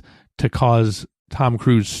device to cause Tom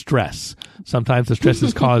Cruise stress. Sometimes the stress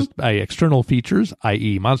is caused by external features,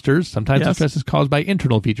 i.e. monsters. Sometimes the stress is caused by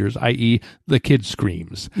internal features, i.e. the kid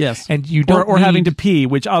screams. Yes. And you don't or having to pee,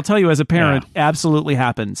 which I'll tell you as a parent absolutely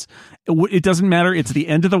happens. It doesn't matter. It's the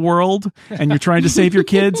end of the world and you're trying to save your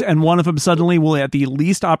kids, and one of them suddenly will, at the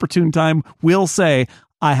least opportune time, will say,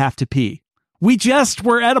 I have to pee.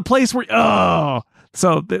 We're at a place where,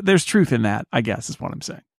 so there's truth in that, I guess, is what I'm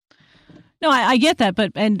saying. No, I get that,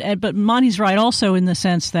 but Monty's right also in the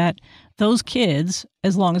sense that those kids,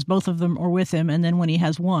 as long as both of them are with him, and then when he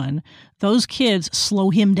has one, those kids slow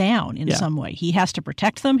him down in some way. He has to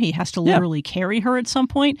protect them. He has to literally carry her at some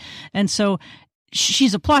point, and so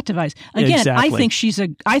she's a plot device. Again, exactly. I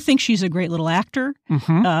think she's a great little actor,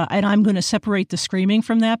 and I'm going to separate the screaming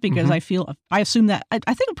from that because I assume that I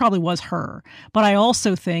think it probably was her, but I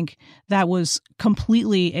also think that was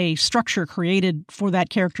completely a structure created for that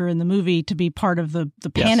character in the movie to be part of the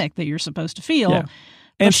panic that you're supposed to feel. Yeah.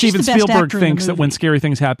 And Steven Spielberg thinks that when scary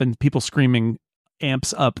things happen, people screaming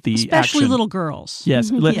amps up the especially action. Little girls.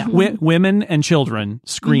 Yes. Women and children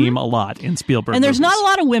scream a lot in Spielberg And there's movies. not a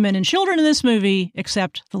lot of women and children in this movie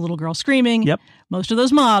except the little girl screaming. Yep. Most of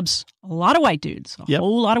those mobs, a lot of white dudes. A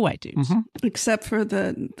whole lot of white dudes. Except for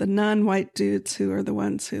the non-white dudes who are the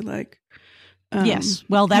ones who like... yes.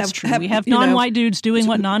 Well, that's true. We have non-white dudes doing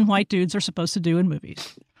what non-white dudes are supposed to do in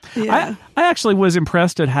movies. Yeah. I actually was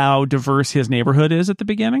impressed at how diverse his neighborhood is at the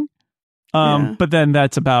beginning. But then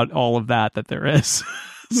that's about all of that there is.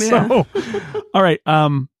 So, all right.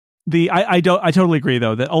 I totally agree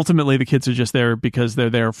though that ultimately the kids are just there because they're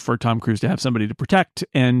there for Tom Cruise to have somebody to protect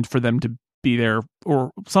and for them to be there,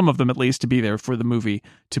 or some of them at least, to be there for the movie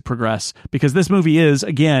to progress. Because this movie is,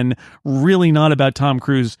 again, really not about Tom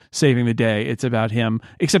Cruise saving the day. It's about him,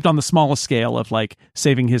 except on the smallest scale of like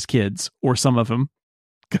saving his kids or some of them.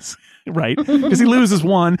 Right, because he loses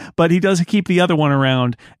one, but he does keep the other one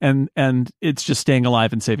around, and it's just staying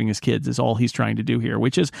alive and saving his kids is all he's trying to do here,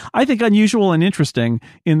 which is, I think, unusual and interesting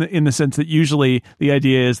in the sense that usually the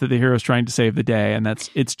idea is that the hero is trying to save the day, and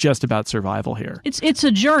it's just about survival here. It's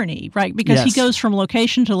a journey, right? Because he goes from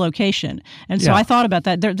location to location, and so I thought about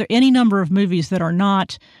that. There are any number of movies that are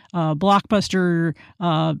not blockbuster,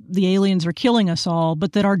 the aliens are killing us all,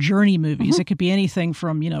 but that are journey movies. It could be anything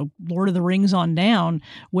from Lord of the Rings on down,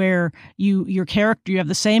 where you have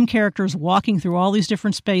the same characters walking through all these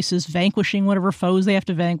different spaces, vanquishing whatever foes they have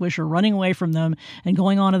to vanquish or running away from them and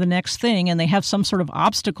going on to the next thing, and they have some sort of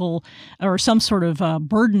obstacle or some sort of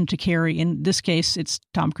burden to carry. In this case, it's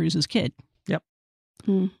Tom Cruise's kid. Yep.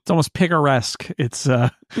 It's almost Picaresque. It's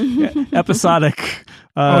episodic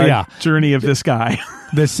journey of this guy.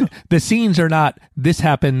 The scenes are not this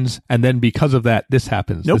happens and then because of that this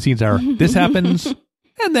happens. Nope. The scenes are this happens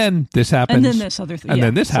and then this happens. And then this other thing. And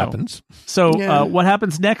then this happens. So what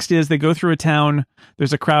happens next is they go through a town.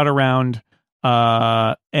 There's a crowd around,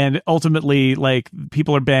 and ultimately, like,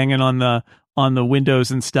 people are banging on the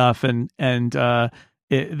windows and stuff, and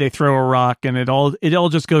they throw a rock, and it all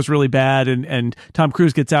just goes really bad. And Tom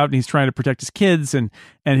Cruise gets out, and he's trying to protect his kids, and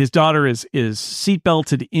his daughter is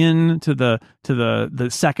seatbelted into the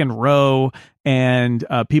second row, and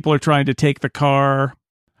people are trying to take the car.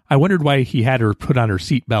 I wondered why he had her put on her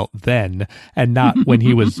seatbelt then, and not when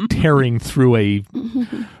he was tearing through a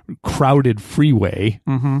crowded freeway.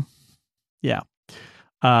 Yeah.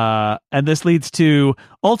 And this leads to,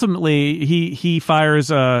 ultimately, he fires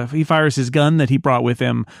his gun that he brought with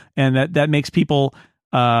him, and that makes people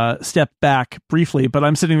step back briefly. But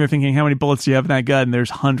I'm sitting there thinking, how many bullets do you have in that gun? There's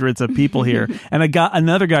hundreds of people here. And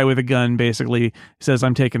another guy with a gun basically says,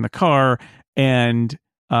 I'm taking the car. And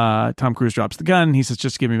Tom Cruise drops the gun. He says,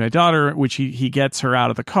 "Just give me my daughter," which he gets her out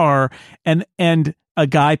of the car, and a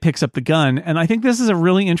guy picks up the gun. And I think this is a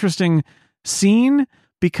really interesting scene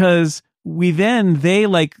because they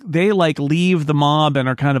leave the mob and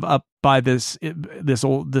are kind of up by this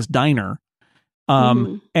diner.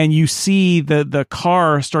 And you see the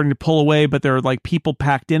car starting to pull away, but there are like people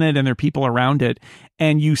packed in it and there are people around it.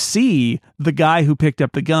 And you see the guy who picked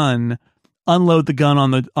up the gun unload the gun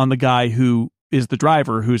on the guy who is the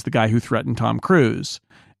driver, who's the guy who threatened Tom Cruise.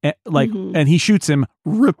 And he shoots him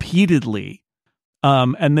repeatedly.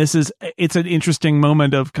 And it's an interesting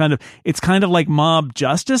moment of it's kind of like mob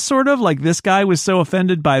justice, sort of like this guy was so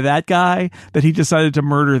offended by that guy that he decided to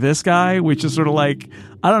murder this guy, which is sort of like,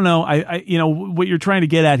 I don't know. What you're trying to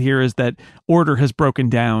get at here is that order has broken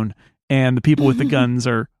down and the people with the guns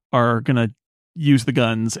are going to use the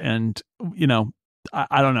guns. And,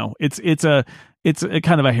 I don't know. It's a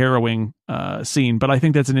kind of a harrowing scene, but I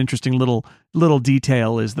think that's an interesting little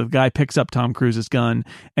detail is the guy picks up Tom Cruise's gun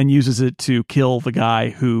and uses it to kill the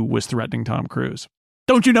guy who was threatening Tom Cruise.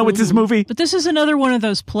 Don't you know it's this movie? But this is another one of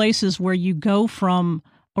those places where you go from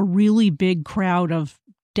a really big crowd of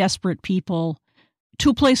desperate people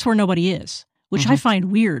to a place where nobody is, which I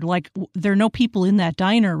find weird. Like there are no people in that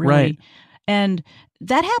diner really. Right. And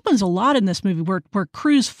that happens a lot in this movie where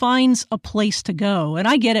Cruise finds a place to go. And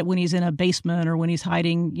I get it when he's in a basement or when he's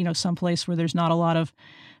hiding, someplace where there's not a lot of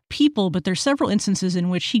people. But there's several instances in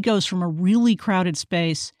which he goes from a really crowded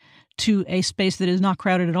space to a space that is not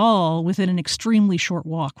crowded at all within an extremely short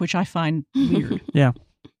walk, which I find weird. Yeah.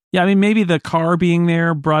 Yeah. I mean, maybe the car being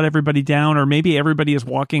there brought everybody down, or maybe everybody is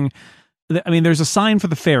walking. I mean, there's a sign for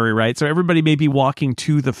the ferry, right? So everybody may be walking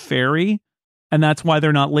to the ferry. And that's why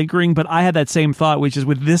they're not lingering. But I had that same thought, which is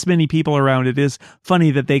with this many people around, it is funny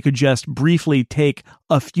that they could just briefly take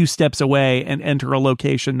a few steps away and enter a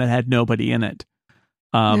location that had nobody in it.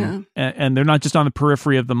 And they're not just on the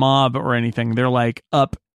periphery of the mob or anything. They're like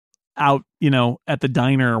out, at the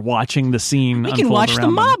diner watching the scene. We can watch the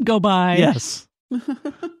mob go by. Yes.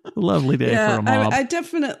 Lovely day for a mob. I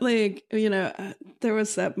definitely, there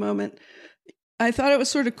was that moment. I thought it was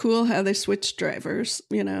sort of cool how they switched drivers,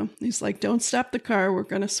 he's like, don't stop the car. We're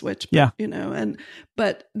going to switch,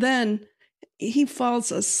 but then he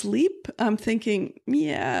falls asleep. I'm thinking,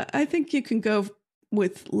 I think you can go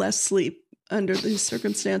with less sleep under these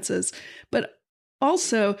circumstances. But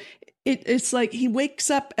also it's like he wakes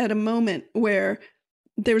up at a moment where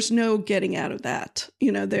there's no getting out of that.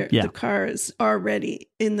 The car is already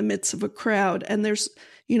in the midst of a crowd and there's,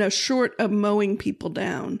 short of mowing people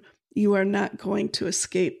down, you are not going to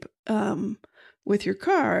escape with your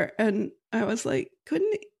car. And I was like,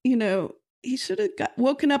 couldn't, he should have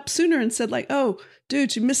woken up sooner and said like, oh,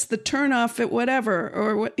 dude, you missed the turnoff at whatever,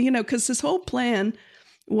 or what, because his whole plan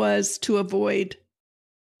was to avoid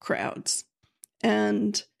crowds.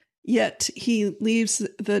 And yet he leaves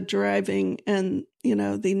the driving and,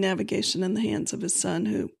 the navigation in the hands of his son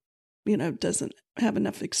who, doesn't have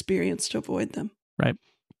enough experience to avoid them. Right.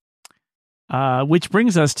 Which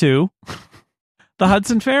brings us to the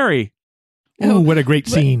Hudson Ferry. Oh, what a great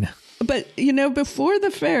scene. But, before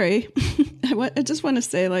the ferry, I just want to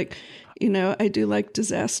say, like, I do like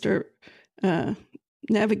disaster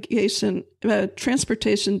navigation,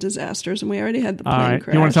 transportation disasters, and we already had the plane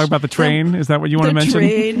crash. You want to talk about the train? Is that what you want to mention?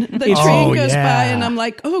 The train goes by, and I'm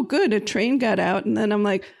like, oh, good, a train got out. And then I'm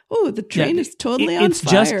like, oh, the train is totally on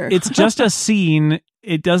fire. It's just a scene.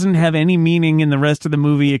 It doesn't have any meaning in the rest of the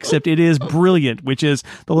movie, except it is brilliant, which is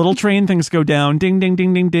the little train things go down, ding, ding,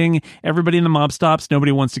 ding, ding, ding. Everybody in the mob stops.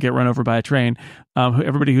 Nobody wants to get run over by a train.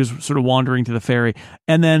 Everybody who's sort of wandering to the ferry.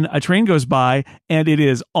 And then a train goes by and it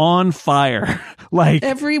is on fire. Like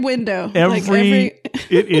every window.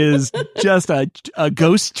 It is just a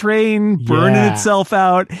ghost train burning itself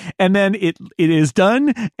out. And then it is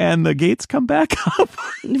done and the gates come back up.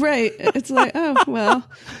 Right. It's like, oh, well.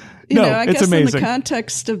 I guess amazing. In the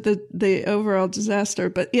context of the overall disaster.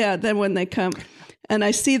 But then when they come and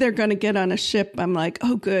I see they're going to get on a ship, I'm like,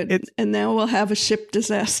 oh, good. And now we'll have a ship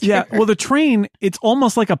disaster. Yeah. Well, the train, it's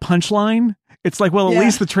almost like a punchline. It's like, well, at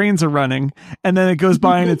least the trains are running. And then it goes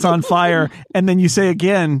by and it's on fire. And then you say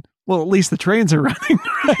again, well, at least the trains are running,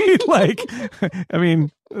 right? Like, I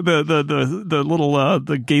mean, the little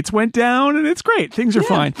the gates went down and it's great. Things are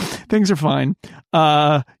fine. Things are fine.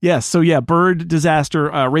 Yes. So bird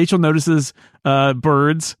disaster. Rachel notices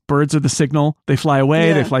birds. Birds are the signal. They fly away.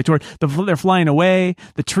 Yeah. They fly toward. They're flying away.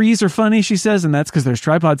 The trees are funny, she says, and that's because there's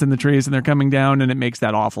tripods in the trees and they're coming down and it makes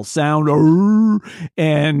that awful sound.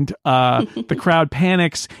 And the crowd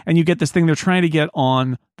panics and you get this thing. They're trying to get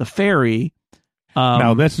on the ferry.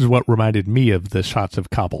 Now, this is what reminded me of the shots of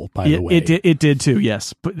Kabul, by the way. It did too.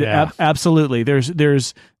 Yes, but absolutely. This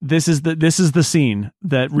is the scene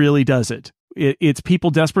that really does it. It's people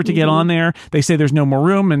desperate to get on there. They say there's no more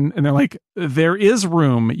room, and they're like, there is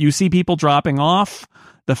room. You see people dropping off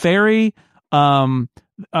the ferry, but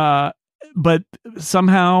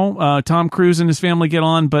somehow Tom Cruise and his family get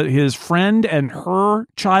on, but his friend and her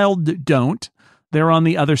child don't. They're on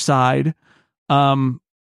the other side, and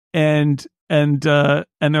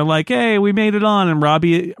they're like, hey, we made it on. And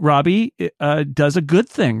Robbie does a good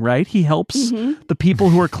thing, right? He helps the people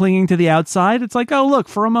who are clinging to the outside. It's like, oh, look,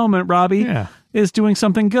 for a moment, Robbie is doing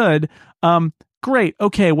something good. Great.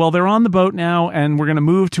 Okay. Well, they're on the boat now, and we're going to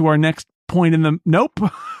move to our next point in the, nope.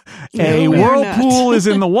 A whirlpool is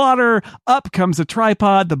in the water. Up comes a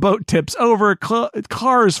tripod. The boat tips over.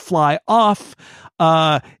 Cars fly off.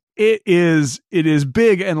 It is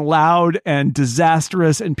big and loud and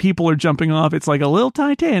disastrous, and people are jumping off. It's like a little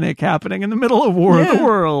Titanic happening in the middle of War of the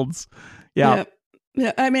Worlds. Yeah.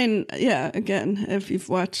 I mean, again, if you've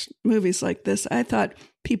watched movies like this, I thought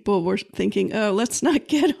people were thinking, oh, let's not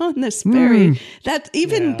get on this ferry. That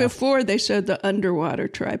even before they showed the underwater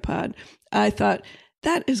tripod, I thought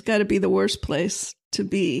that has got to be the worst place to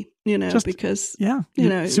be, because,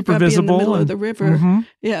 super be visible in the middle of the river.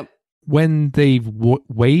 Yeah. When they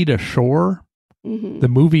wade ashore, the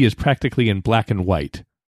movie is practically in black and white,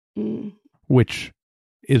 which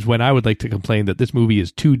is when I would like to complain that this movie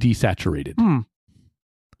is too desaturated.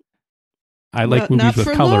 I like movies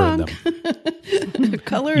with color in them.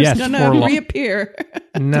 Color is going to reappear.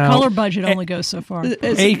 No. The color budget only goes so far.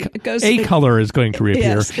 A color is going to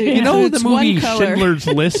reappear. Yes, the movie Schindler's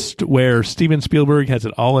List, where Steven Spielberg has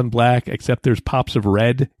it all in black, except there's pops of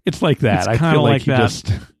red? It's like that. I feel like he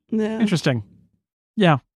just... Interesting.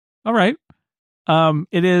 Yeah. All right.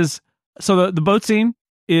 It is... So the boat scene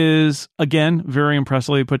is, again, very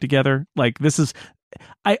impressively put together. Like, this is...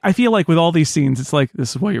 I feel like with all these scenes, it's like,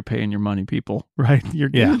 this is why you're paying your money, people, right? You're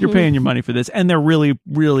paying your money for this, and they're really,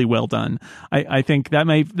 really well done. I think that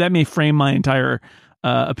may frame my entire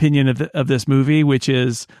opinion of this movie, which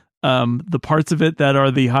is the parts of it that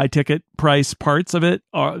are the high ticket price parts of it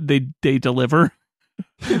are they deliver.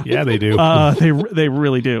 Yeah, they do. They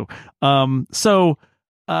really do. So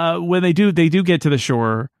when they do get to the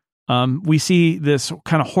shore, we see this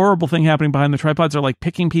kind of horrible thing happening behind the tripods. They're like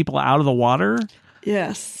picking people out of the water.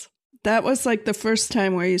 Yes. That was like the first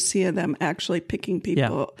time where you see them actually picking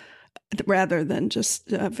people rather than just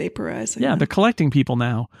vaporizing them. They're collecting people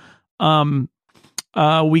now.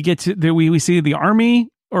 We get to we see the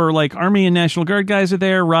army, or like Army and National Guard guys are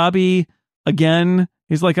there. Robbie, again,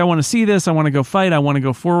 he's like, I want to see this. I want to go fight. I want to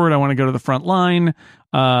go forward. I want to go to the front line.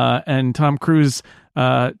 And Tom Cruise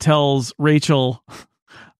tells Rachel,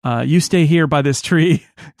 you stay here by this tree.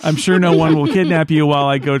 I'm sure no one will kidnap you while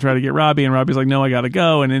I go try to get Robbie. And Robbie's like, no, I got to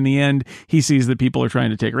go. And in the end, he sees that people are trying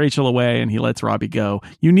to take Rachel away, and he lets Robbie go.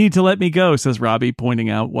 You need to let me go, says Robbie, pointing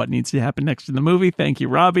out what needs to happen next in the movie. Thank you,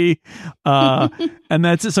 Robbie. And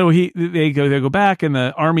that's it. So they go back, and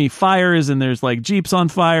the army fires, and there's like Jeeps on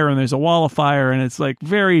fire, and there's a wall of fire. And it's like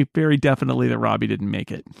very, very definitely that Robbie didn't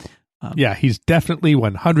make it. He's definitely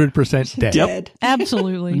 100% dead. Dead.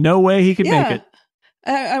 Absolutely. No way he could make it.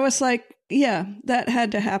 I was like, that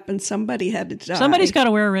had to happen. Somebody had to die. Somebody's got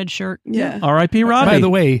to wear a red shirt. Yeah. R.I.P. Robbie. By the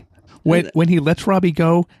way, when he lets Robbie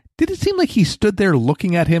go, did it seem like he stood there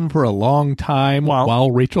looking at him for a long time while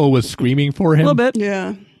Rachel was screaming for him? A little bit.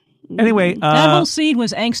 Yeah. Anyway, that whole scene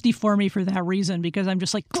was angsty for me for that reason, because I'm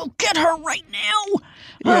just like, go get her right now.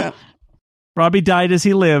 Yeah. Robbie died as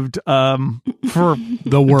he lived, for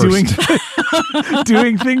the worst.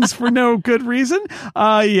 doing things for no good reason.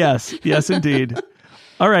 Yes, indeed.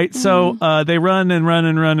 All right, so they run, and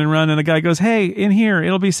the guy goes, hey, in here,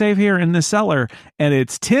 it'll be safe here in the cellar. And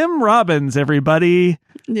it's Tim Robbins, everybody.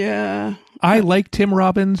 Yeah. I like Tim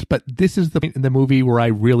Robbins, but this is the point in the movie where I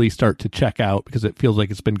really start to check out, because it feels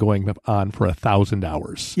like it's been going on for 1,000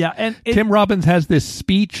 hours. Yeah, and Tim Robbins has this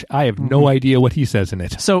speech. I have no idea what he says in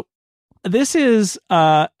it. So this is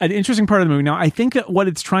an interesting part of the movie. Now, I think that what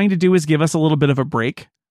it's trying to do is give us a little bit of a break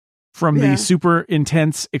from the super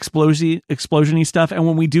intense explosion-y stuff. And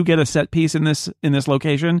when we do get a set piece in this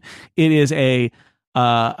location, it is a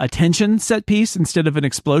tension set piece instead of an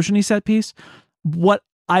explosion-y set piece.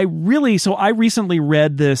 I recently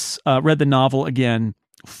read the novel again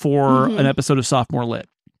for an episode of Sophomore Lit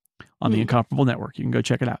on the Incomparable Network. You can go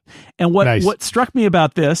check it out. And what struck me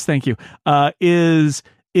about this, thank you, is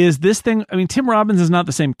this thing. I mean, Tim Robbins is not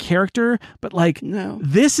the same character, but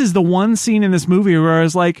this is the one scene in this movie where I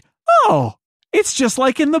was like, oh, it's just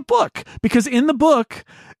like in the book, because in the book,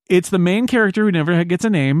 it's the main character who never gets a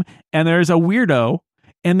name, and there's a weirdo,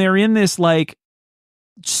 and they're in this like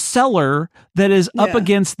cellar that is up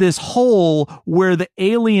against this hole where the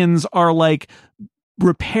aliens are like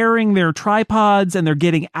repairing their tripods, and they're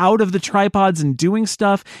getting out of the tripods and doing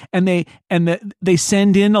stuff, and they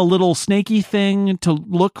send in a little snaky thing to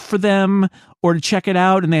look for them or to check it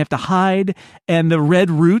out, and they have to hide, and the red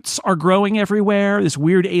roots are growing everywhere. This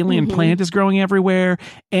weird alien plant is growing everywhere,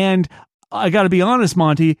 and I got to be honest,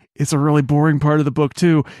 Monty, it's a really boring part of the book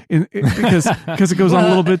too, because it goes on a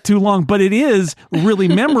little bit too long. But it is really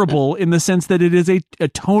memorable in the sense that it is a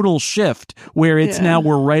total shift where it's now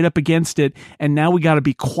we're right up against it, and now we got to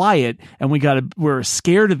be quiet, and we're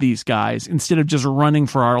scared of these guys instead of just running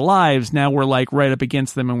for our lives. Now we're like right up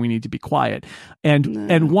against them, and we need to be quiet.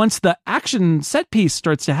 And once the action set piece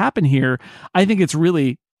starts to happen here, I think it's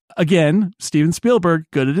really. Again, Steven Spielberg,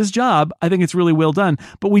 good at his job. I think it's really well done.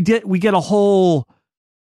 But we get a whole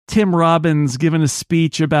Tim Robbins giving a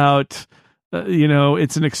speech about,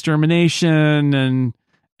 it's an extermination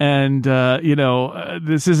and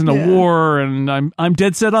this isn't a war, and I'm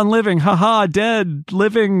dead set on living. Haha, dead,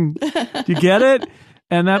 living. Do you get it?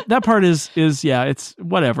 And that part is it's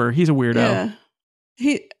whatever. He's a weirdo.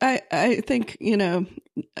 Yeah. I think,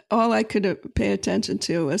 all I could pay attention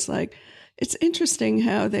to was like, it's interesting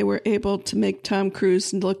how they were able to make Tom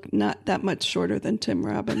Cruise look not that much shorter than Tim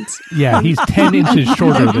Robbins. Yeah, he's 10 inches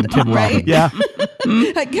shorter than Tim Robbins. Yeah.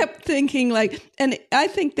 I kept thinking and I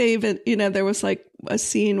think they even, there was like a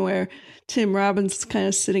scene where Tim Robbins is kind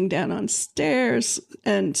of sitting down on stairs,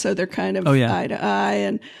 and so they're kind of eye to eye.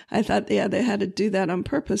 And I thought, they had to do that on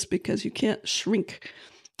purpose because you can't shrink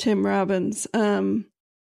Tim Robbins.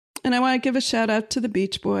 And I want to give a shout out to the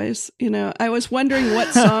Beach Boys. I was wondering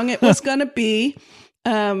what song it was going to be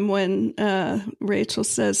when Rachel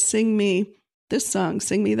says, "Sing me this song,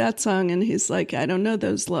 sing me that song," and he's like, "I don't know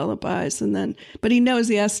those lullabies." But he knows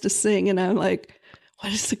he has to sing, and I'm like,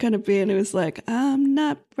 "What is it going to be?" And he was like, "I'm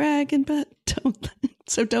not bragging, but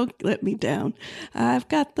don't let me down. I've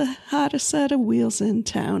got the hottest set of wheels in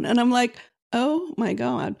town." And I'm like, "Oh my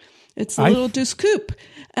God, it's a little Deuce Coupe,"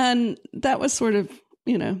 and that was sort of.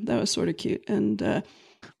 That was sort of cute. And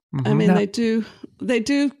I mean, they do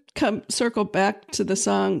circle back to the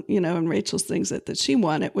song, and Rachel sings that she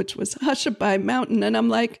wanted, which was Hushabye Mountain. And I'm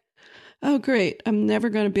like, oh, great. I'm never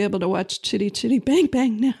going to be able to watch Chitty Chitty Bang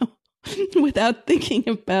Bang now without thinking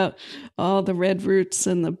about all the red roots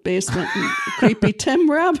in the basement and creepy Tim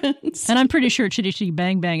Robbins. And I'm pretty sure Chitty Chitty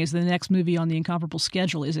Bang Bang is the next movie on the Incomparable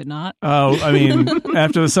schedule, is it not? Oh, I mean,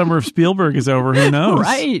 after the summer of Spielberg is over, who knows?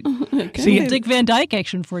 Right. Okay. See, Dick Van Dyke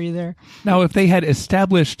action for you there. Now, if they had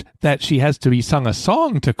established that she has to be sung a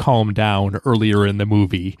song to calm down earlier in the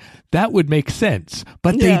movie, that would make sense.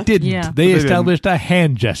 But they didn't. Yeah. They established a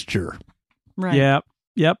hand gesture. Right.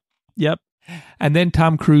 Yep. And then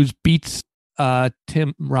Tom Cruise beats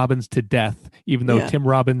Tim Robbins to death, even though Tim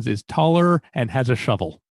Robbins is taller and has a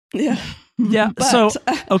shovel. Yeah. Yeah. But, so,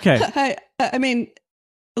 okay. I mean,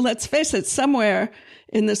 let's face it, somewhere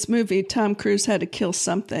in this movie, Tom Cruise had to kill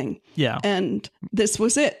something. Yeah. And this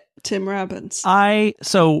was it, Tim Robbins. I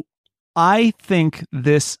think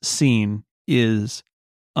this scene is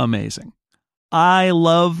amazing. I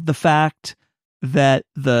love the fact that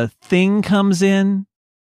the Thing comes in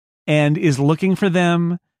and is looking for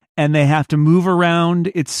them, and they have to move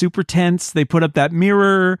around. It's super tense. They put up that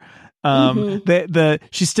mirror.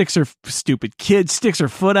 She sticks her sticks her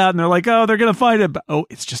foot out, and they're like, oh, they're gonna find it. But, oh,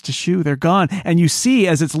 it's just a shoe. They're gone. And you see,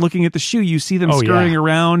 as it's looking at the shoe, you see them scurrying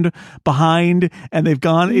around behind, and they've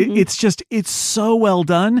gone. It's so well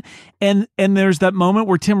done. And there's that moment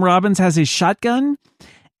where Tim Robbins has his shotgun,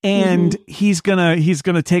 and he's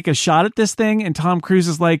gonna take a shot at this thing, and Tom Cruise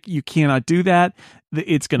is like, you cannot do that.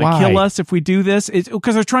 It's going to kill us if we do this. It's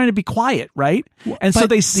because they're trying to be quiet, right? And so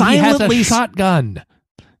they silently... He has a shotgun.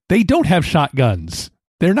 They don't have shotguns.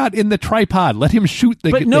 They're not in the tripod. Let him shoot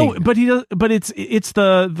the thing. No, but he does. But it's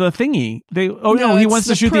the thingy. He wants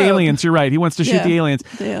to shoot the aliens. You're right. He wants to shoot the aliens.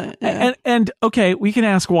 And okay, we can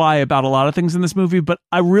ask why about a lot of things in this movie, but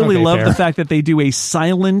I really love the fact that they do a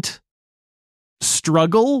silent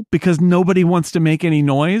struggle because nobody wants to make any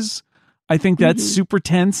noise. I think that's super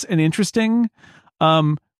tense and interesting.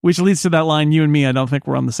 Which leads to that line, you and me, I don't think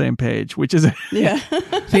we're on the same page, which is...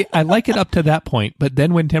 See, I like it up to that point, but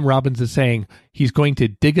then when Tim Robbins is saying he's going to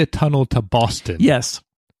dig a tunnel to Boston. Yes.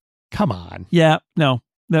 Come on. Yeah, no.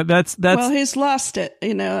 That's well, he's lost it,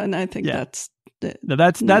 and I think that's...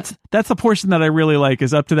 That's the portion that I really like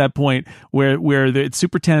is up to that point where it's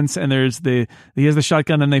super tense and he has the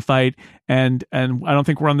shotgun and they fight and I don't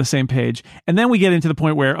think we're on the same page. And then we get into the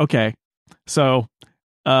point where, okay, so...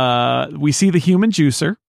 we see the human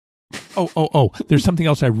juicer, Oh. There's something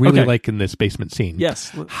else I really Okay. like in this basement scene.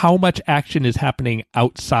 Yes. How much action is happening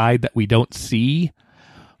outside that we don't see?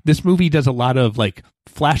 This movie does a lot of like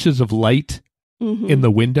flashes of light in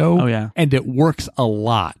the window. Oh, yeah. And it works a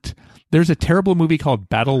lot. There's a terrible movie called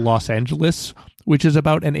Battle Los Angeles, which is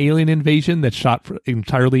about an alien invasion that's shot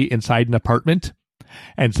entirely inside an apartment.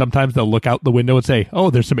 And sometimes they'll look out the window and say, oh,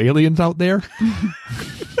 there's some aliens out there.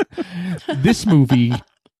 This movie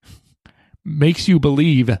makes you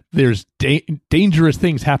believe there's dangerous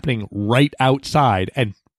things happening right outside.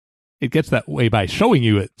 And it gets that way by showing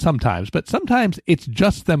you it sometimes. But sometimes it's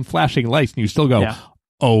just them flashing lights and you still go,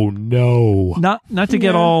 oh, no. Not to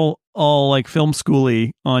get all like film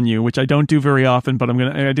schooly on you, which I don't do very often, but I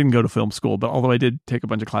didn't go to film school, but although I did take a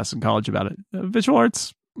bunch of classes in college about it. Visual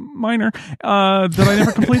arts minor that I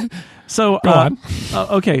never completed. So, Go on.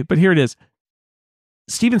 Okay, but here it is.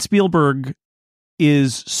 Steven Spielberg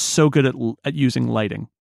is so good at using lighting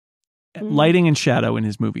and shadow in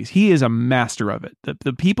his movies. He is a master of it.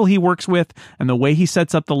 The people he works with and the way he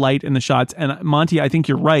sets up the light in the shots. And Monty, I think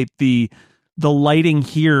you're right. The lighting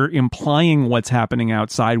here implying what's happening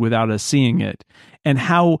outside without us seeing it, and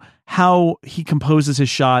how he composes his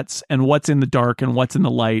shots and what's in the dark and what's in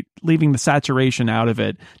the light, leaving the saturation out of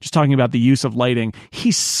it, just talking about the use of lighting.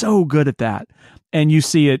 He's so good at that. And you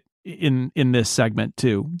see it in this segment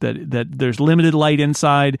too, that there's limited light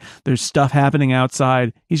inside, there's stuff happening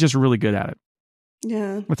outside. He's just really good at it.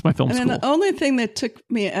 Yeah. That's my film school. The only thing that took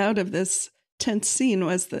me out of this tense scene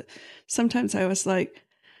was that sometimes I was like,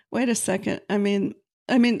 wait a second. I mean,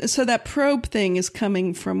 so that probe thing is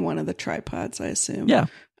coming from one of the tripods, I assume. Yeah.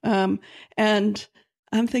 And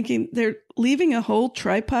I'm thinking they're leaving a whole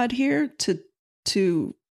tripod here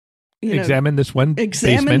to examine this one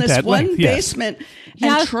basement Yes.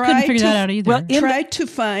 Yeah, and I couldn't figure that out either. Well, try to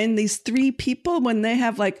find these 3 people when they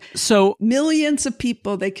have like millions of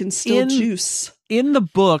people they can still juice. In the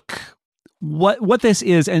book, what this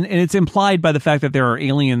is, and it's implied by the fact that there are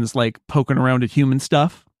aliens like poking around at human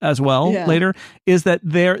stuff as well later, is that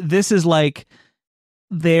this is like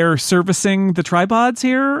they're servicing the tripods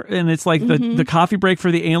here, and it's like the coffee break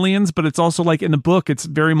for the aliens, but it's also like in the book, it's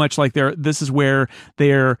very much like this is where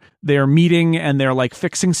they're meeting and they're like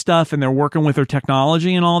fixing stuff and they're working with their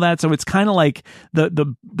technology and all that. So it's kind of like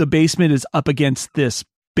the basement is up against this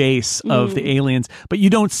base of the aliens, but you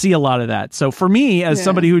don't see a lot of that. So for me, as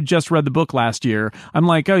somebody who just read the book last year, I'm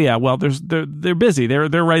like, oh yeah, well, they're busy. They're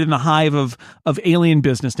right in the hive of alien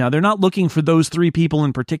business now. They're not looking for those 3 people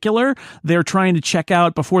in particular. They're trying to check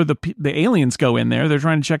out before the aliens go in there. They're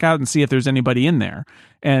trying to check out and see if there's anybody in there.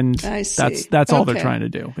 And that's all they're trying to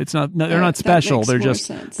do. It's not they're not special. They're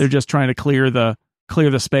just trying to clear the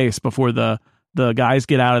space before the guys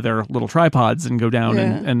get out of their little tripods and go down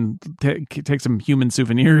and take some human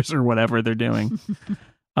souvenirs or whatever they're doing.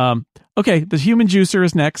 Okay, the human juicer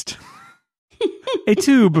is next. A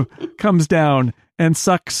tube comes down and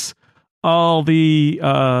sucks all the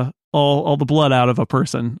blood out of a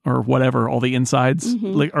person or whatever. All the insides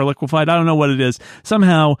are liquefied. I don't know what it is.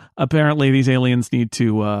 Somehow, apparently, these aliens need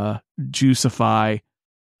to juicify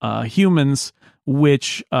humans,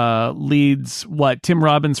 which leads Tim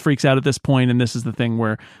Robbins freaks out at this point, and this is the thing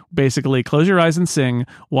where basically close your eyes and sing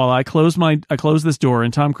while I close this door,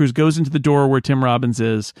 and Tom Cruise goes into the door where Tim Robbins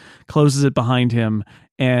is, closes it behind him,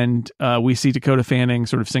 and we see Dakota Fanning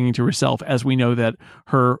sort of singing to herself as we know that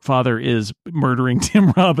her father is murdering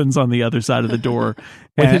Tim Robbins on the other side of the door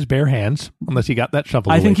with his bare hands, unless he got that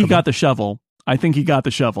shovel. I think he got the shovel.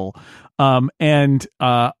 And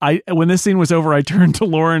when this scene was over, I turned to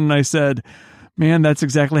Lauren and I said, man, that's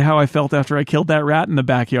exactly how I felt after I killed that rat in the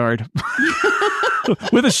backyard.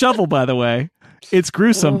 With a shovel, by the way. It's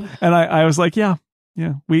gruesome. And I was like, anyway,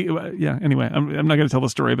 I'm not going to tell the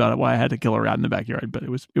story about it, why I had to kill a rat in the backyard, but it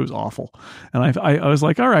was awful. And I was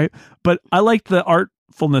like, all right. But I liked the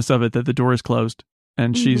artfulness of it, that the door is closed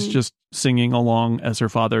and she's just singing along as her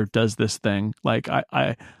father does this thing. Like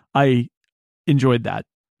I enjoyed that.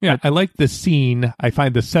 Yeah, I like the scene. I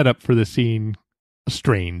find the setup for the scene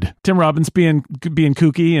strained. Tim Robbins being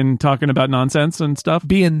kooky and talking about nonsense and stuff.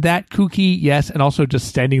 Being that kooky, yes, and also just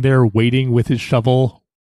standing there waiting with his shovel.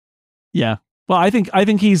 Yeah. Well, I think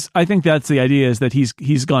that's the idea, is that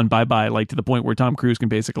he's gone bye-bye, like to the point where Tom Cruise can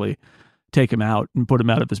basically take him out and put him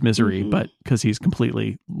out of his misery, but because he's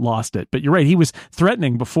completely lost it. But you're right, he was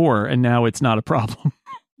threatening before, and now it's not a problem.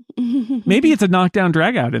 Maybe it's a knockdown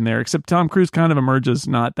drag out in there, except Tom Cruise kind of emerges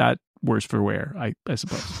not that worse for wear, I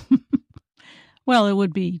suppose. Well, it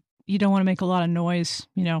would be you don't want to make a lot of noise,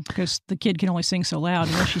 because the kid can only sing so loud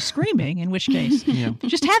unless she's screaming, in which case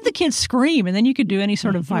just have the kid scream, and then you could do any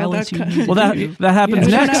sort of violence you need. Well, that happens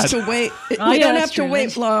We next. don't have to wait. Oh, We yeah, don't that's have to true.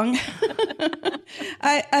 wait long.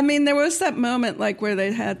 I mean, there was that moment like where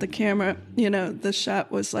they had the camera, the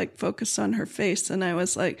shot was like focused on her face, and I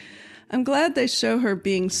was like, I'm glad they show her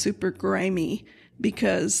being super grimy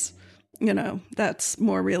because, that's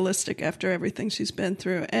more realistic after everything she's been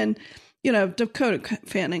through. And, Dakota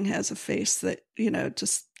Fanning has a face that,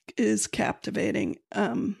 just is captivating.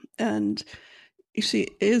 And she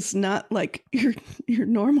is not like your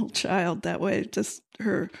normal child that way, just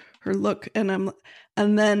her look. And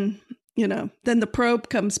then the probe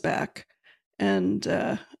comes back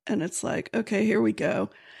and it's like, okay, here we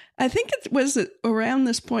go. I think it was around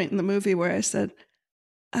this point in the movie where I said,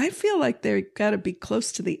 I feel like they got to be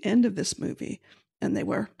close to the end of this movie. And they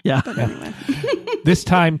were. Yeah. But anyway. This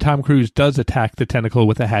time, Tom Cruise does attack the tentacle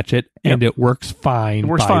with a hatchet, and it works fine,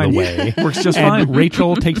 by the way. Works just and fine.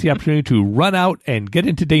 Rachel takes the opportunity to run out and get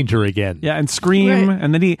into danger again. Yeah, and scream.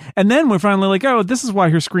 Right. And then we're finally like, oh, this is why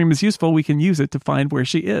her scream is useful. We can use it to find where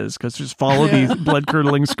she is, because just follow the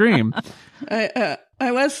blood-curdling scream. I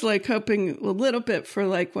was like hoping a little bit for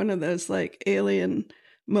like one of those like alien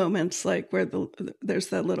moments, like where there's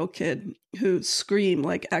that little kid whose scream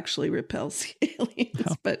like actually repels the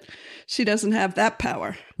aliens, but she doesn't have that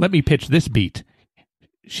power. Let me pitch this beat.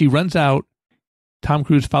 She runs out. Tom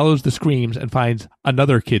Cruise follows the screams and finds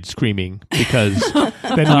another kid screaming, because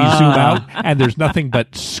then we zoom out and there's nothing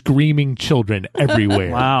but screaming children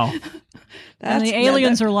everywhere. Wow. And the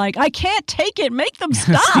aliens are like, I can't take it. Make them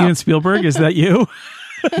stop. Steven Spielberg, is that you?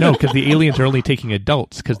 No, because the aliens are only taking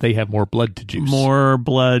adults because they have more blood to juice. More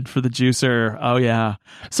blood for the juicer. Oh, yeah.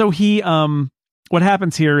 So he, what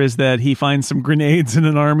happens here is that he finds some grenades in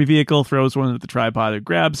an army vehicle, throws one at the tripod, it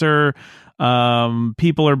grabs her.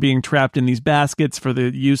 People are being trapped in these baskets for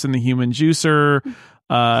the use in the human juicer.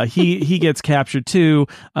 He gets captured too.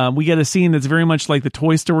 We get a scene that's very much like the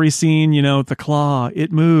Toy Story scene, the claw,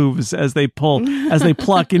 it moves as they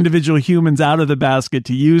pluck individual humans out of the basket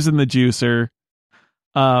to use in the juicer.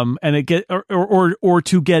 And it get or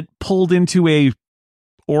to get pulled into a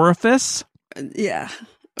orifice. Yeah.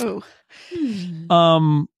 Oh.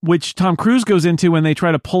 Which Tom Cruise goes into when they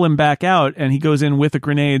try to pull him back out, and he goes in with the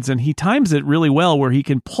grenades, and he times it really well where he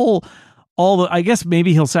can pull all the, I guess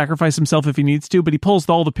maybe he'll sacrifice himself if he needs to, but he pulls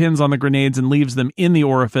all the pins on the grenades and leaves them in the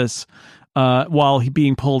orifice while he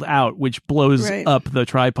being pulled out, which blows up the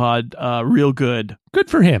tripod real good. Good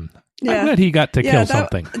for him. Yeah. I'm glad he got to kill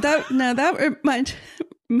something. That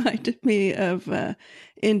reminded me of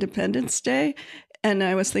Independence Day. And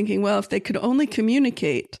I was thinking, well, if they could only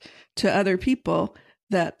communicate to other people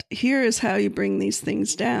that here is how you bring these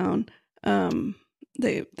things down,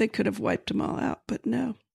 they could have wiped them all out. But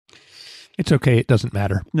no. It's okay. It doesn't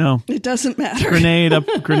matter. No. It doesn't matter. Grenade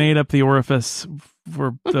up the orifice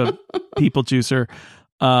for the people juicer.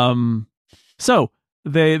 So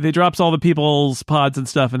they drops all the people's pods and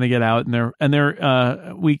stuff, and they get out,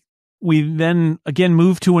 we then again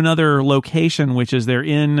move to another location, which is they're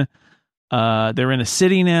in a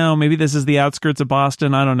city now. Maybe this is the outskirts of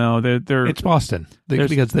Boston. I don't know. It's Boston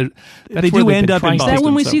because they do end up in Boston. Is that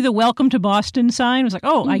when we see the "Welcome to Boston" sign? It was like,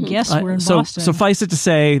 oh, I guess we're in Boston. Suffice it to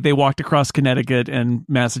say, they walked across Connecticut and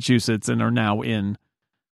Massachusetts and are now in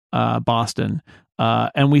Boston.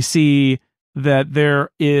 And we see that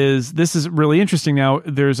this is really interesting now.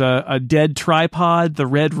 There's a dead tripod, the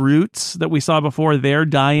red roots that we saw before, they're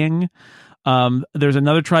dying. There's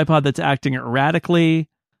another tripod that's acting erratically.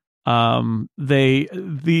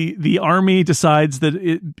 The army decides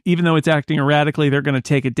that even though it's acting erratically, they're going to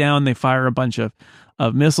take it down. They fire a bunch of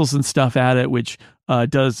missiles and stuff at it, which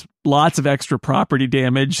does lots of extra property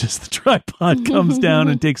damage as the tripod comes down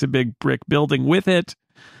and takes a big brick building with it.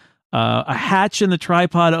 A hatch in the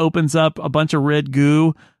tripod opens up, a bunch of red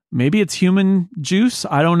goo. Maybe it's human juice.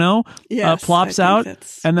 I don't know. Yes, plops out.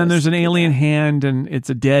 And then there's an alien hand, and it's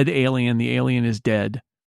a dead alien. The alien is dead.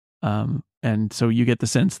 And so you get the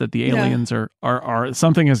sense that the aliens are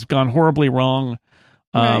something has gone horribly wrong.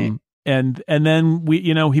 Right. And then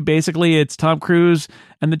it's Tom Cruise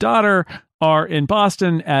and the daughter are in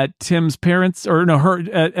Boston at Tim's parents,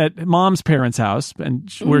 at Mom's parents' house, and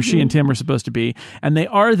where she and Tim are supposed to be. And they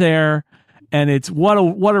are there, and it's what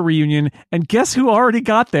a reunion. And guess who already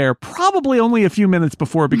got there? Probably only a few minutes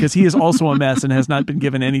before, because he is also a mess and has not been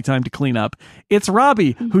given any time to clean up. It's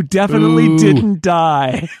Robbie, who definitely didn't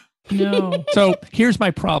die. No. So here's my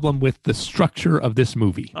problem with the structure of this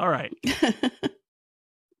movie. All right.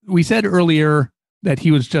 We said earlier that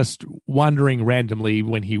he was just wandering randomly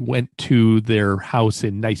when he went to their house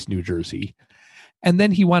in Nice, New Jersey. And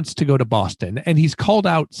then he wants to go to Boston, and he's called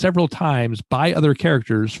out several times by other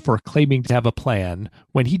characters for claiming to have a plan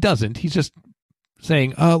when he doesn't. He's just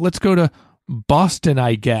saying, let's go to Boston,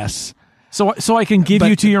 I guess. So I can give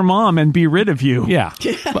you to your mom and be rid of you. Yeah.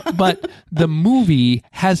 But the movie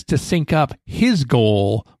has to sync up his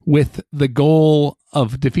goal with the goal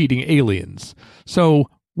of defeating aliens. So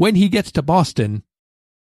when he gets to Boston,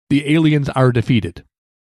 the aliens are defeated.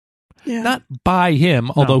 Yeah. Not by him,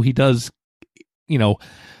 although he does,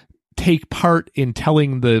 take part in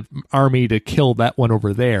telling the army to kill that one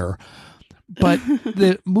over there. But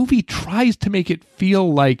the movie tries to make it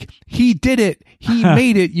feel like he did it. He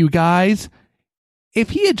made it, you guys. If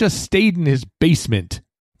he had just stayed in his basement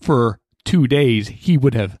for 2 days, he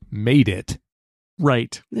would have made it.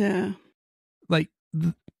 Right. Yeah. Like,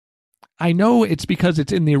 I know it's because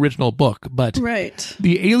it's in the original book, but right.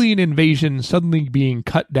 The alien invasion suddenly being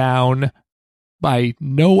cut down by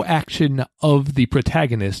no action of the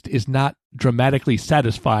protagonist is not dramatically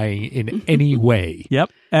satisfying in any way. Yep.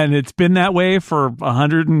 And it's been that way for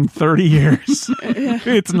 130 years.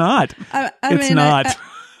 It's not. It's not.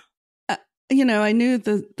 I knew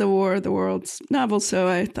the War of the Worlds novel, so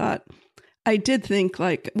I did think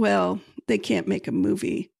like, well, they can't make a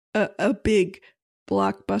movie, a big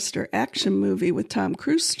blockbuster action movie with Tom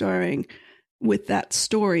Cruise starring with that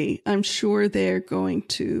story. I'm sure they're going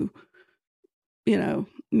to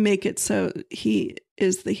make it so he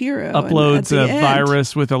is the hero. Uploads a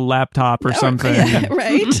virus with a laptop or something. Yeah,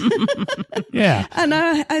 right? Yeah. And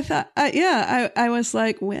I thought, I was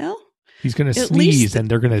like, well. He's going to sneeze and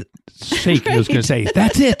they're going to shake. Right. He was going to say,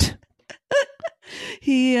 that's it.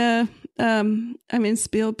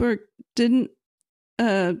 Spielberg didn't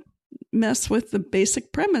mess with the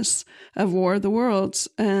basic premise of War of the Worlds,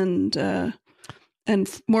 and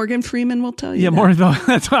Morgan Freeman will tell you. Yeah,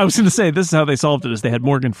 that's what I was going to say. This is how they solved it: is they had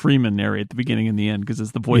Morgan Freeman narrate the beginning and the end because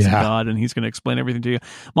it's the voice of God, and he's going to explain everything to you.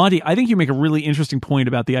 Monty, I think you make a really interesting point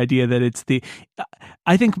about the idea that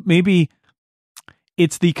I think maybe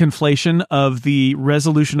it's the conflation of the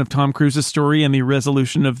resolution of Tom Cruise's story and the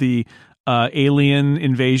resolution of the alien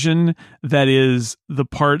invasion that is the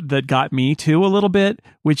part that got me too a little bit,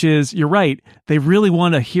 which is, you're right, they really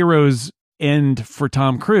want a hero's end for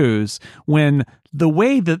Tom Cruise, when the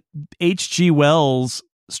way that H.G. Wells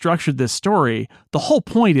structured this story, the whole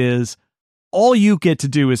point is all you get to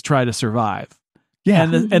do is try to survive. Yeah.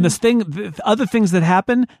 And the other things that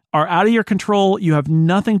happen are out of your control. You have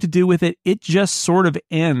nothing to do with it. It just sort of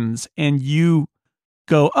ends and you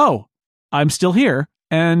go, oh, I'm still here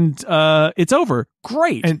and it's over.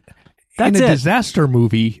 Great. And that's in a it. Disaster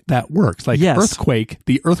movie, that works. Like Earthquake,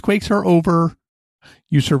 the earthquakes are over.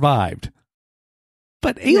 You survived.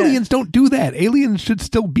 But aliens don't do that. Aliens should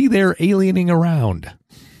still be there aliening around.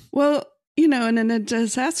 Well, and in a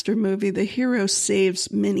disaster movie, the hero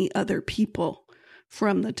saves many other people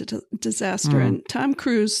from the disaster. And Tom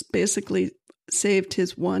Cruise basically saved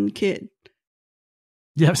his one kid.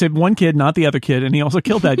 Yeah, saved one kid, not the other kid. And he also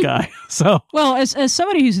killed that guy. So, well, as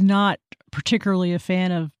somebody who's not particularly a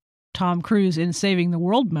fan of Tom Cruise in Saving the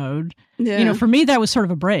World mode, for me that was sort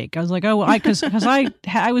of a break. I was like, because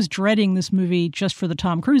I was dreading this movie just for the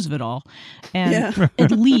Tom Cruise of it all, and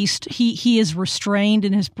at least he is restrained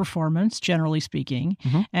in his performance, generally speaking,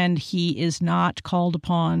 and he is not called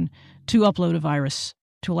upon to upload a virus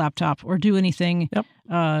to a laptop or do anything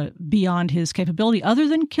beyond his capability, other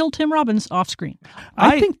than kill Tim Robbins off screen.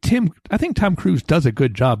 I think Tom Cruise does a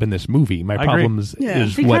good job in this movie. My problem is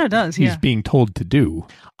what he's being told to do.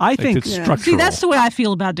 I think it's structural. See, that's the way I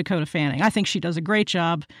feel about Dakota Fanning. I think she does a great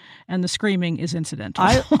job, and the screaming is incidental.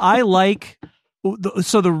 I like.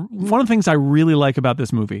 So one of the things I really like about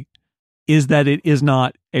this movie is that it is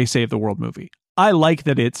not a save the world movie. I like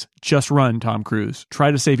that it's just run, Tom Cruise. Try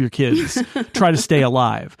to save your kids. Try to stay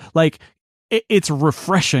alive. Like, it's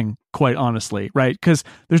refreshing, quite honestly, right? Because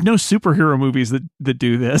there's no superhero movies that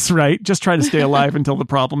do this, right? Just try to stay alive until the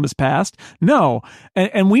problem is past. No,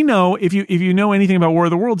 and we know if you know anything about War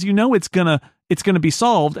of the Worlds, it's gonna be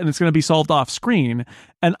solved, and it's gonna be solved off screen.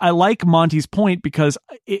 And I like Monty's point because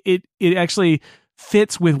it actually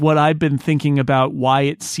fits with what I've been thinking about why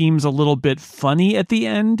it seems a little bit funny at the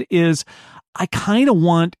end. Is I kind of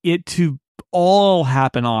want it to all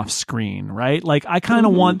happen off screen, right? Like I kind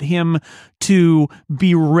of want him to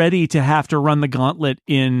be ready to have to run the gauntlet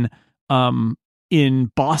in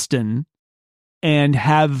Boston and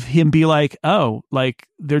have him be like, oh, like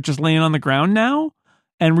they're just laying on the ground now,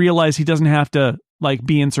 and realize he doesn't have to like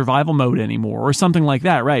be in survival mode anymore or something like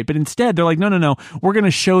that, right? But instead they're like, no, we're going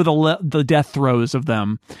to show the death throes of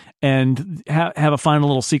them and have a final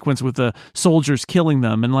little sequence with the soldiers killing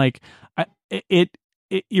them. And like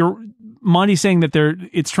you're Monty's saying that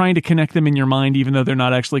it's trying to connect them in your mind, even though they're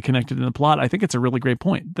not actually connected in the plot. I think it's a really great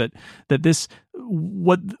point that this,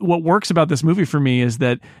 what works about this movie for me is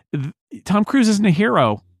that Tom Cruise isn't a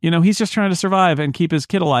hero. He's just trying to survive and keep his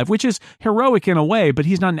kid alive, which is heroic in a way, but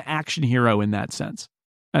he's not an action hero in that sense.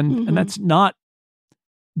 And that's not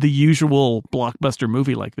the usual blockbuster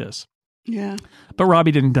movie like this. Yeah. But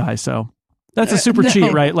Robbie didn't die, so that's a super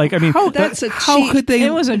cheat, right? Like, I mean, that's a cheat. How could they?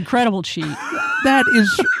 It was an incredible cheat. That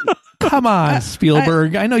is, come on,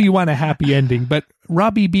 Spielberg. I know you want a happy ending, but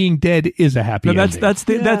Robbie being dead is a happy ending.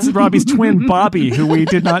 That's Robbie's twin, Bobby, who we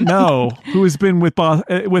did not know, who has been with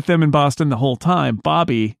them in Boston the whole time.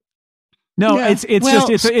 Bobby. No, Yeah.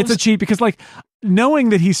 it's a cheat because, like, knowing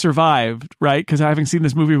that he survived, right? Because having seen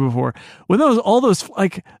this movie before, when all those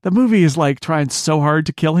like, the movie is like trying so hard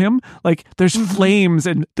to kill him. Like, there's flames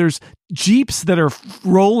and there's jeeps that are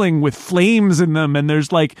rolling with flames in them, and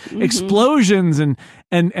there's like explosions and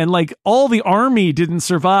like all the army didn't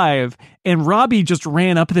survive, and Robbie just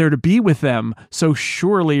ran up there to be with them. So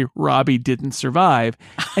surely Robbie didn't survive.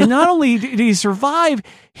 And not only did he survive,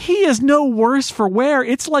 he is no worse for wear.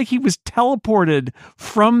 It's like he was teleported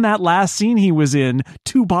from that last scene he was in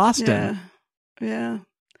to Boston. Yeah.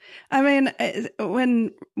 I mean,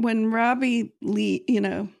 when Robbie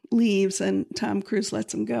leaves and Tom Cruise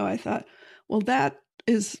lets him go, I thought, well, that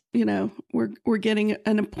is, we're getting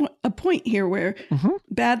a point here where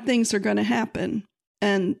bad things are going to happen,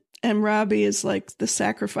 and Robbie is like the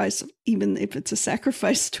sacrifice, even if it's a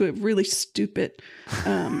sacrifice to a really stupid,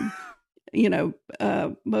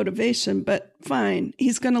 motivation. But fine,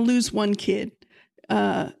 he's going to lose one kid.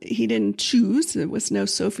 He didn't choose; it was no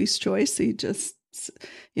Sophie's choice. He just,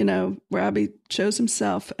 Robbie chose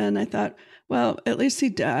himself, and I thought, well, at least he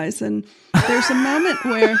dies. And there's a moment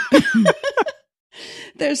where.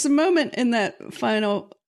 There's a moment in that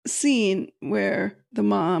final scene where the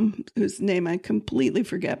mom, whose name I completely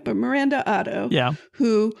forget, but Miranda Otto,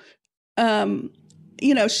 who,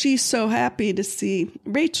 she's so happy to see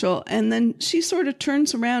Rachel, and then she sort of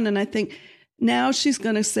turns around, and I think now she's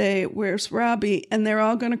going to say, "Where's Robbie?" And they're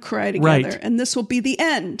all going to cry together, and this will be the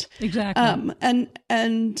end. Exactly. And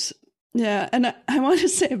I want to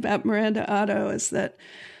say about Miranda Otto is that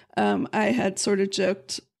I had sort of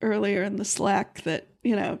joked earlier in the Slack that,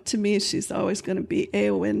 to me, she's always going to be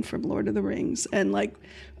Éowyn from Lord of the Rings and like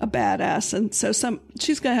a badass. And so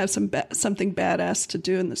she's going to have something badass to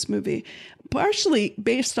do in this movie, partially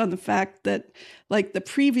based on the fact that like the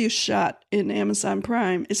preview shot in Amazon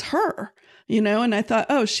Prime is her, and I thought,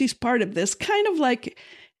 oh, she's part of this, kind of like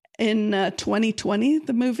in 2020,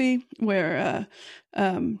 the movie where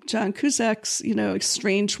John Cusack's,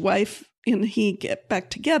 estranged wife and he get back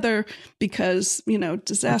together because,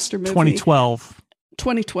 disaster movie.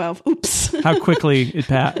 2012. Oops. How quickly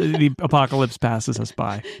the apocalypse passes us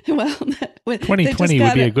by. Well, 2020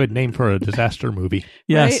 would be a good name for a disaster movie.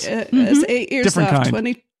 Yes. Right? It's 8 years Different off.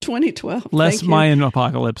 kind. 2012. Less Mayan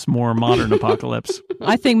apocalypse, more modern apocalypse.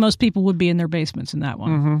 I think most people would be in their basements in that one.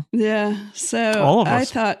 Mm-hmm. Yeah. So all of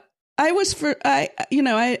us. I thought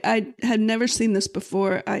I had never seen this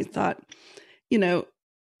before. I thought,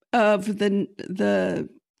 of the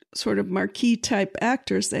sort of marquee type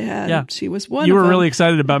actors they had, she was one. You of were them. really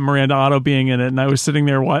excited about Miranda Otto being in it, and I was sitting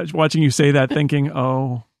there watching you say that, thinking,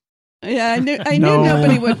 "Oh, yeah." I knew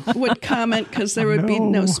nobody would comment because there would be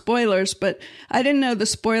no spoilers, but I didn't know the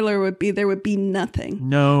spoiler would be there would be nothing.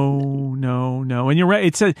 No, and you're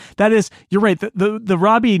right. You're right. The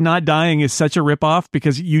Robbie not dying is such a ripoff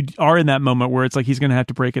because you are in that moment where it's like he's going to have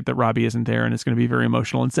to break it that Robbie isn't there, and it's going to be very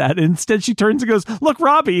emotional and sad. And instead, she turns and goes, "Look,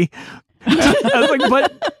 Robbie." I was like,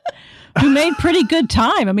 but. Who made pretty good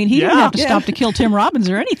time. I mean, he didn't have to stop to kill Tim Robbins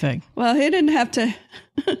or anything. Well, he didn't have to.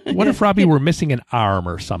 What if Robbie were missing an arm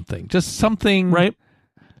or something? Just something, right?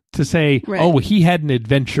 To say, oh, he had an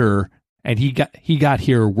adventure and he got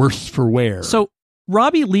here worse for wear. So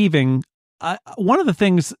Robbie leaving, one of the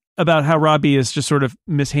things about how Robbie is just sort of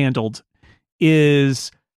mishandled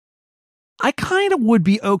is I kind of would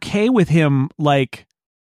be okay with him like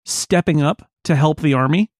stepping up to help the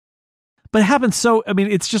army. But it happens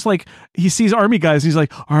it's just like he sees army guys and he's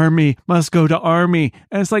like, army must go to army.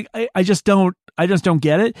 And it's like, I just don't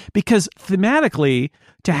get it, because thematically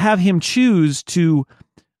to have him choose to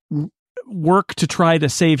work to try to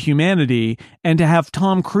save humanity and to have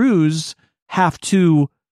Tom Cruise have to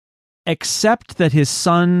accept that his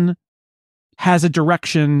son has a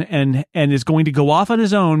direction and is going to go off on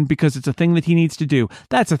his own because it's a thing that he needs to do.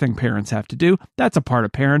 That's a thing parents have to do. That's a part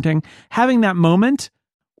of parenting. Having that moment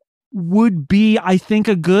would be, I think,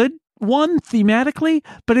 a good one thematically,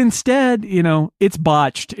 but instead, it's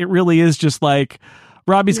botched. It really is just like,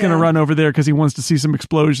 Robbie's going to Yeah. run over there because he wants to see some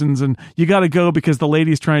explosions, and you got to go because the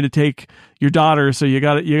lady's trying to take your daughter, so you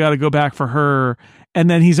got to go back for her, and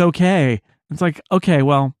then he's okay. It's like, okay,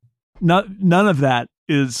 well, none of that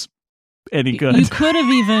is any good. You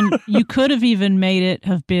could have even made it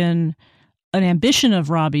have been an ambition of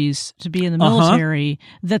Robbie's to be in the military,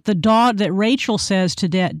 that that Rachel says to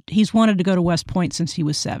Dad, he's wanted to go to West Point since he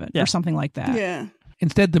was 7 or something like that. Yeah.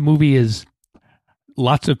 Instead, the movie is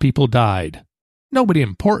lots of people died. Nobody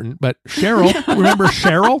important, but Cheryl. Remember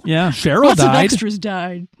Cheryl? Yeah. Cheryl Lots of died. extras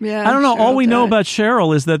died. Yeah. I don't know. All Cheryl we know died. about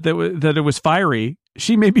Cheryl is that it was fiery.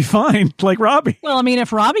 She may be fine, like Robbie. Well, I mean,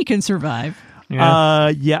 if Robbie can survive.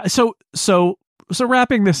 Yeah. So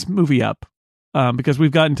wrapping this movie up, because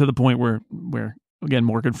we've gotten to the point where again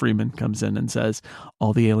Morgan Freeman comes in and says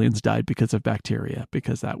all the aliens died because of bacteria,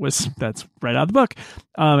 because that's right out of the book,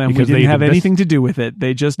 and Because we didn't they have invest- anything to do with it.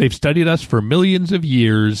 They've studied us for millions of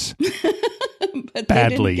years. But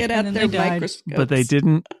badly. They didn't get And out then their they died. microscopes. but they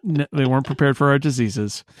didn't. They weren't prepared for our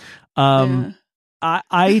diseases. Yeah.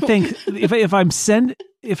 I think if I'm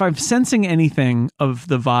sensing anything of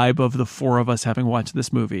the vibe of the four of us having watched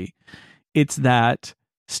this movie, it's that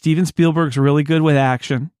Steven Spielberg's really good with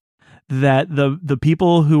action, that the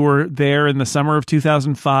people who were there in the summer of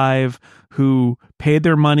 2005 who paid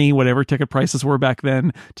their money, whatever ticket prices were back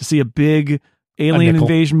then, to see a big alien nickel.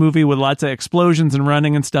 invasion movie with lots of explosions and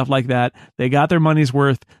running and stuff like that, they got their money's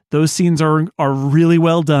worth. Those scenes are really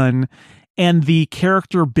well done, and the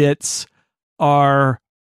character bits are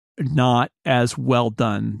not as well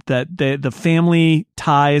done. That the family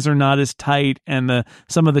ties are not as tight, and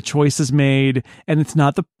some of the choices made, and it's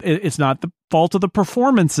not the fault of the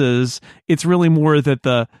performances. It's really more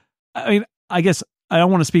that I guess I don't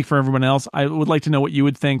want to speak for everyone else. I would like to know what you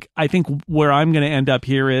would think. I think where I'm going to end up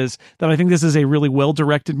here is that I think this is a really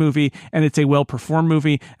well-directed movie, and it's a well-performed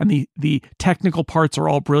movie, and the technical parts are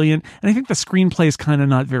all brilliant, and I think the screenplay is kind of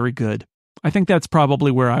not very good. I think that's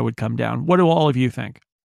probably where I would come down. What do all of you think?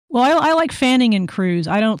 Well, I like Fanning and Cruise.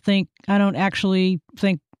 I don't actually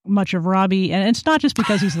think much of Robbie, and it's not just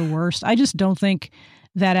because he's the worst. I just don't think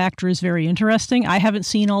that actor is very interesting. I haven't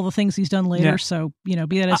seen all the things he's done later, so be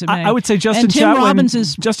that as it may. I would say Justin And Tim Chatwin. Robbins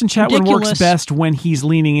is Justin Chatwin works ridiculous. best when he's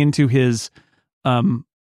leaning into his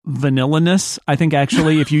vanilla-ness. I think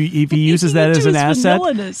actually, if he uses that as an Into his asset,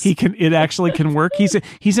 vanilla-ness. it actually can work. He's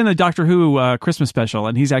in a Doctor Who Christmas special,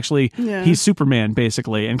 and he's actually Yeah. he's Superman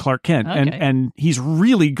basically, and Clark Kent, Okay. and he's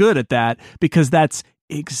really good at that because that's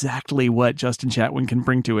exactly what Justin Chatwin can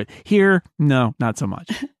bring to it. Here, no, not so much.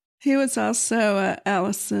 He was also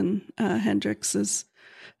Allison Hendricks's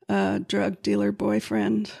drug dealer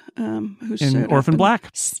boyfriend who showed In up Orphan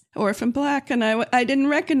Black. Orphan Black, and I didn't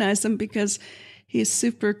recognize him because he's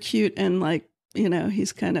super cute and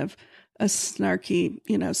he's kind of a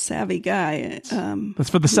snarky, savvy guy. That's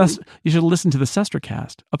for the you should listen to the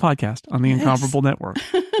Sestracast, a podcast on the Incomparable Network.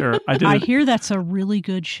 Sure, I hear that's a really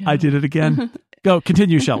good show. I did it again. Go,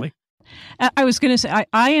 continue, Shelley. I was going to say,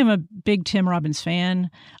 I am a big Tim Robbins fan.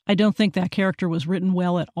 I don't think that character was written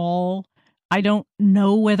well at all. I don't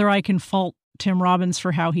know whether I can fault Tim Robbins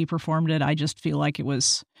for how he performed it. I just feel like it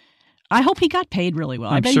was... I hope he got paid really well.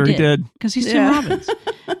 I I'm bet sure he did. because he's Yeah. Tim Robbins.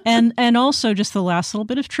 And also just the last little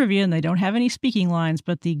bit of trivia, and they don't have any speaking lines,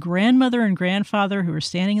 but the grandmother and grandfather who are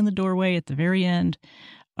standing in the doorway at the very end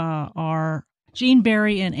are Gene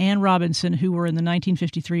Barry and Anne Robinson, who were in the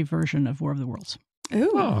 1953 version of War of the Worlds.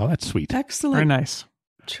 Ooh, Oh, that's sweet. excellent. Very nice.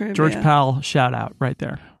 Trivia. George Powell, shout out right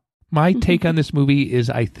there. My take on this movie is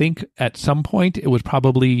I think at some point it was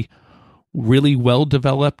probably really well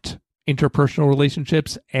developed interpersonal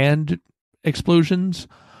relationships and explosions,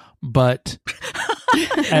 but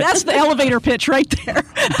That's the elevator pitch right there.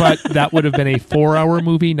 but that would have been a 4-hour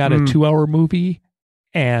movie, not a Mm. 2-hour movie,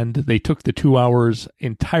 and they took the 2 hours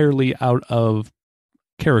entirely out of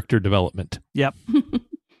character development. Yep.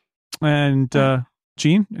 And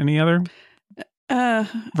Gene, any other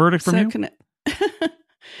verdict from you? Can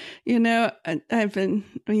I've been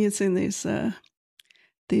using these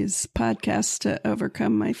podcasts to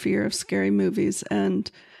overcome my fear of scary movies, and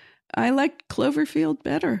I like Cloverfield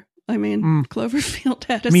better. I mean, Cloverfield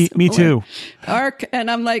had a Me similar too. arc, and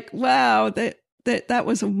I'm like, wow, that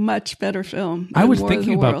was a much better film. I than was War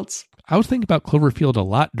thinking of the about- Worlds. I was thinking about Cloverfield a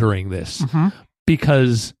lot during this Mhm.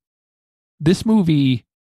 because this movie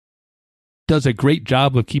does a great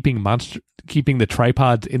job of keeping the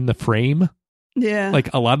tripods in the frame. Yeah,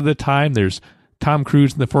 Like a lot of the time there's Tom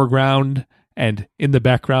Cruise in the foreground, and in the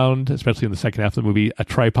background, especially in the second half of the movie, a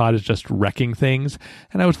tripod is just wrecking things.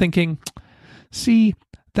 And I was thinking, see,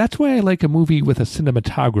 that's why I like a movie with a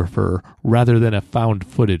cinematographer rather than a found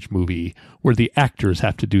footage movie where the actors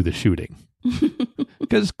have to do the shooting.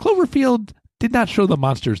 Because Cloverfield did not show the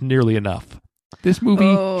monsters nearly enough. This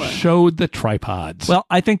movie showed the tripods. Well,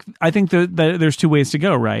 I think that there's two ways to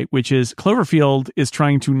go, right? Which is Cloverfield is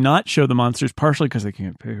trying to not show the monsters, partially because they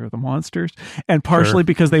can't pay for the monsters, and partially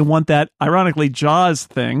because they want that, ironically, Jaws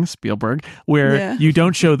thing, Spielberg, where you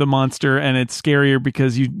don't show the monster and it's scarier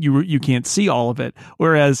because you can't see all of it.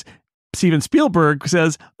 Whereas Steven Spielberg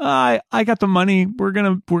says, I got the money. We're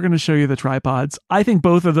gonna show you the tripods. I think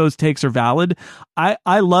both of those takes are valid.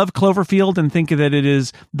 I love Cloverfield and think that it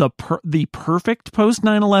is the perfect post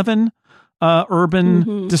 9/11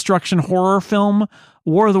 urban destruction horror film.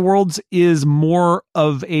 War of the Worlds is more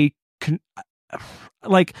of a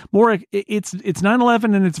it's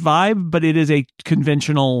 9/11 in its vibe, but it is a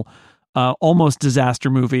conventional almost disaster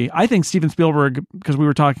movie. I think Steven Spielberg, because we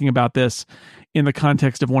were talking about this in the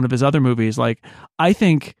context of one of his other movies, I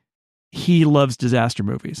think he loves disaster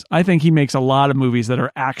movies. I think he makes a lot of movies that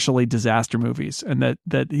are actually disaster movies, and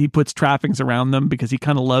that he puts trappings around them because he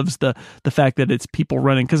kind of loves the fact that it's people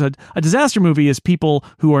running. Because a disaster movie is people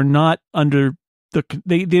who are not under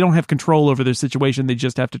they don't have control over their situation. They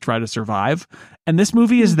just have to try to survive. And this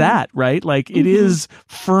movie is that, right? It is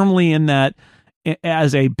firmly in that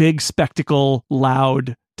as a big spectacle,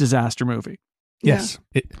 loud disaster movie. Yes.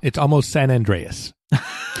 It's almost San Andreas.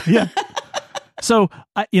 Yeah. So,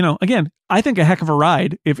 again, I think a heck of a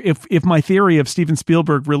ride. If my theory of Steven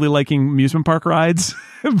Spielberg really liking amusement park rides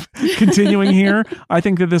continuing here, I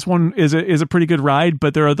think that this one is a pretty good ride.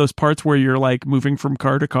 But there are those parts where you're moving from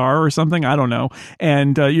car to car or something. I don't know.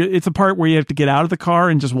 And it's a part where you have to get out of the car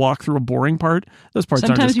and just walk through a boring part. Those parts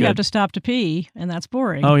aren't sometimes as you good. have to stop to pee, and that's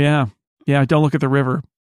boring. Oh yeah, yeah. Don't look at the river.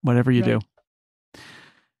 Whatever you do.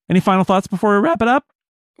 Any final thoughts before we wrap it up?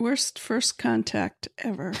 Worst first contact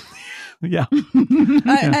ever. Yeah.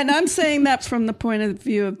 And I'm saying that from the point of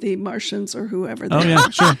view of the Martians or whoever they are. Oh, yeah,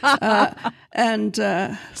 sure.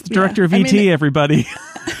 It's the director of E.T., everybody.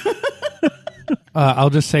 I'll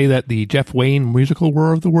just say that the Jeff Wayne musical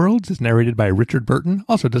War of the Worlds is narrated by Richard Burton.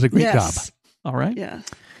 Also does a great job. All right. Yeah.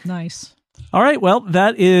 Nice. All right. Well,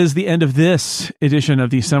 that is the end of this edition of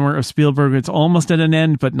the Summer of Spielberg. It's almost at an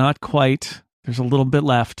end, but not quite. There's a little bit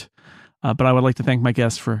left. But I would like to thank my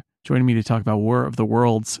guests for joining me to talk about War of the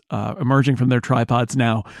Worlds, emerging from their tripods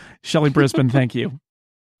now. Shelley Brisbane, thank you.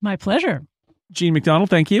 My pleasure. Gene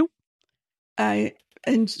McDonald, thank you. I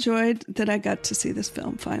enjoyed that I got to see this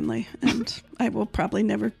film finally, and I will probably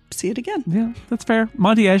never see it again. Yeah, that's fair.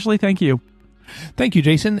 Monty Ashley, thank you. Thank you,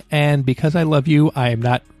 Jason. And because I love you, I am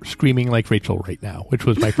not screaming like Rachel right now, which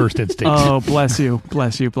was my first instinct. Oh, bless you.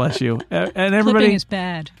 Bless you. Bless you. And everybody, Clipping is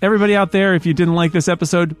bad. Everybody out there, if you didn't like this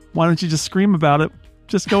episode, why don't you just scream about it?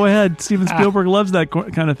 Just go ahead. Steven Spielberg loves that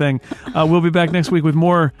kind of thing. We'll be back next week with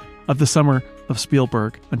more of the Summer of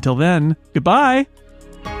Spielberg. Until then, goodbye.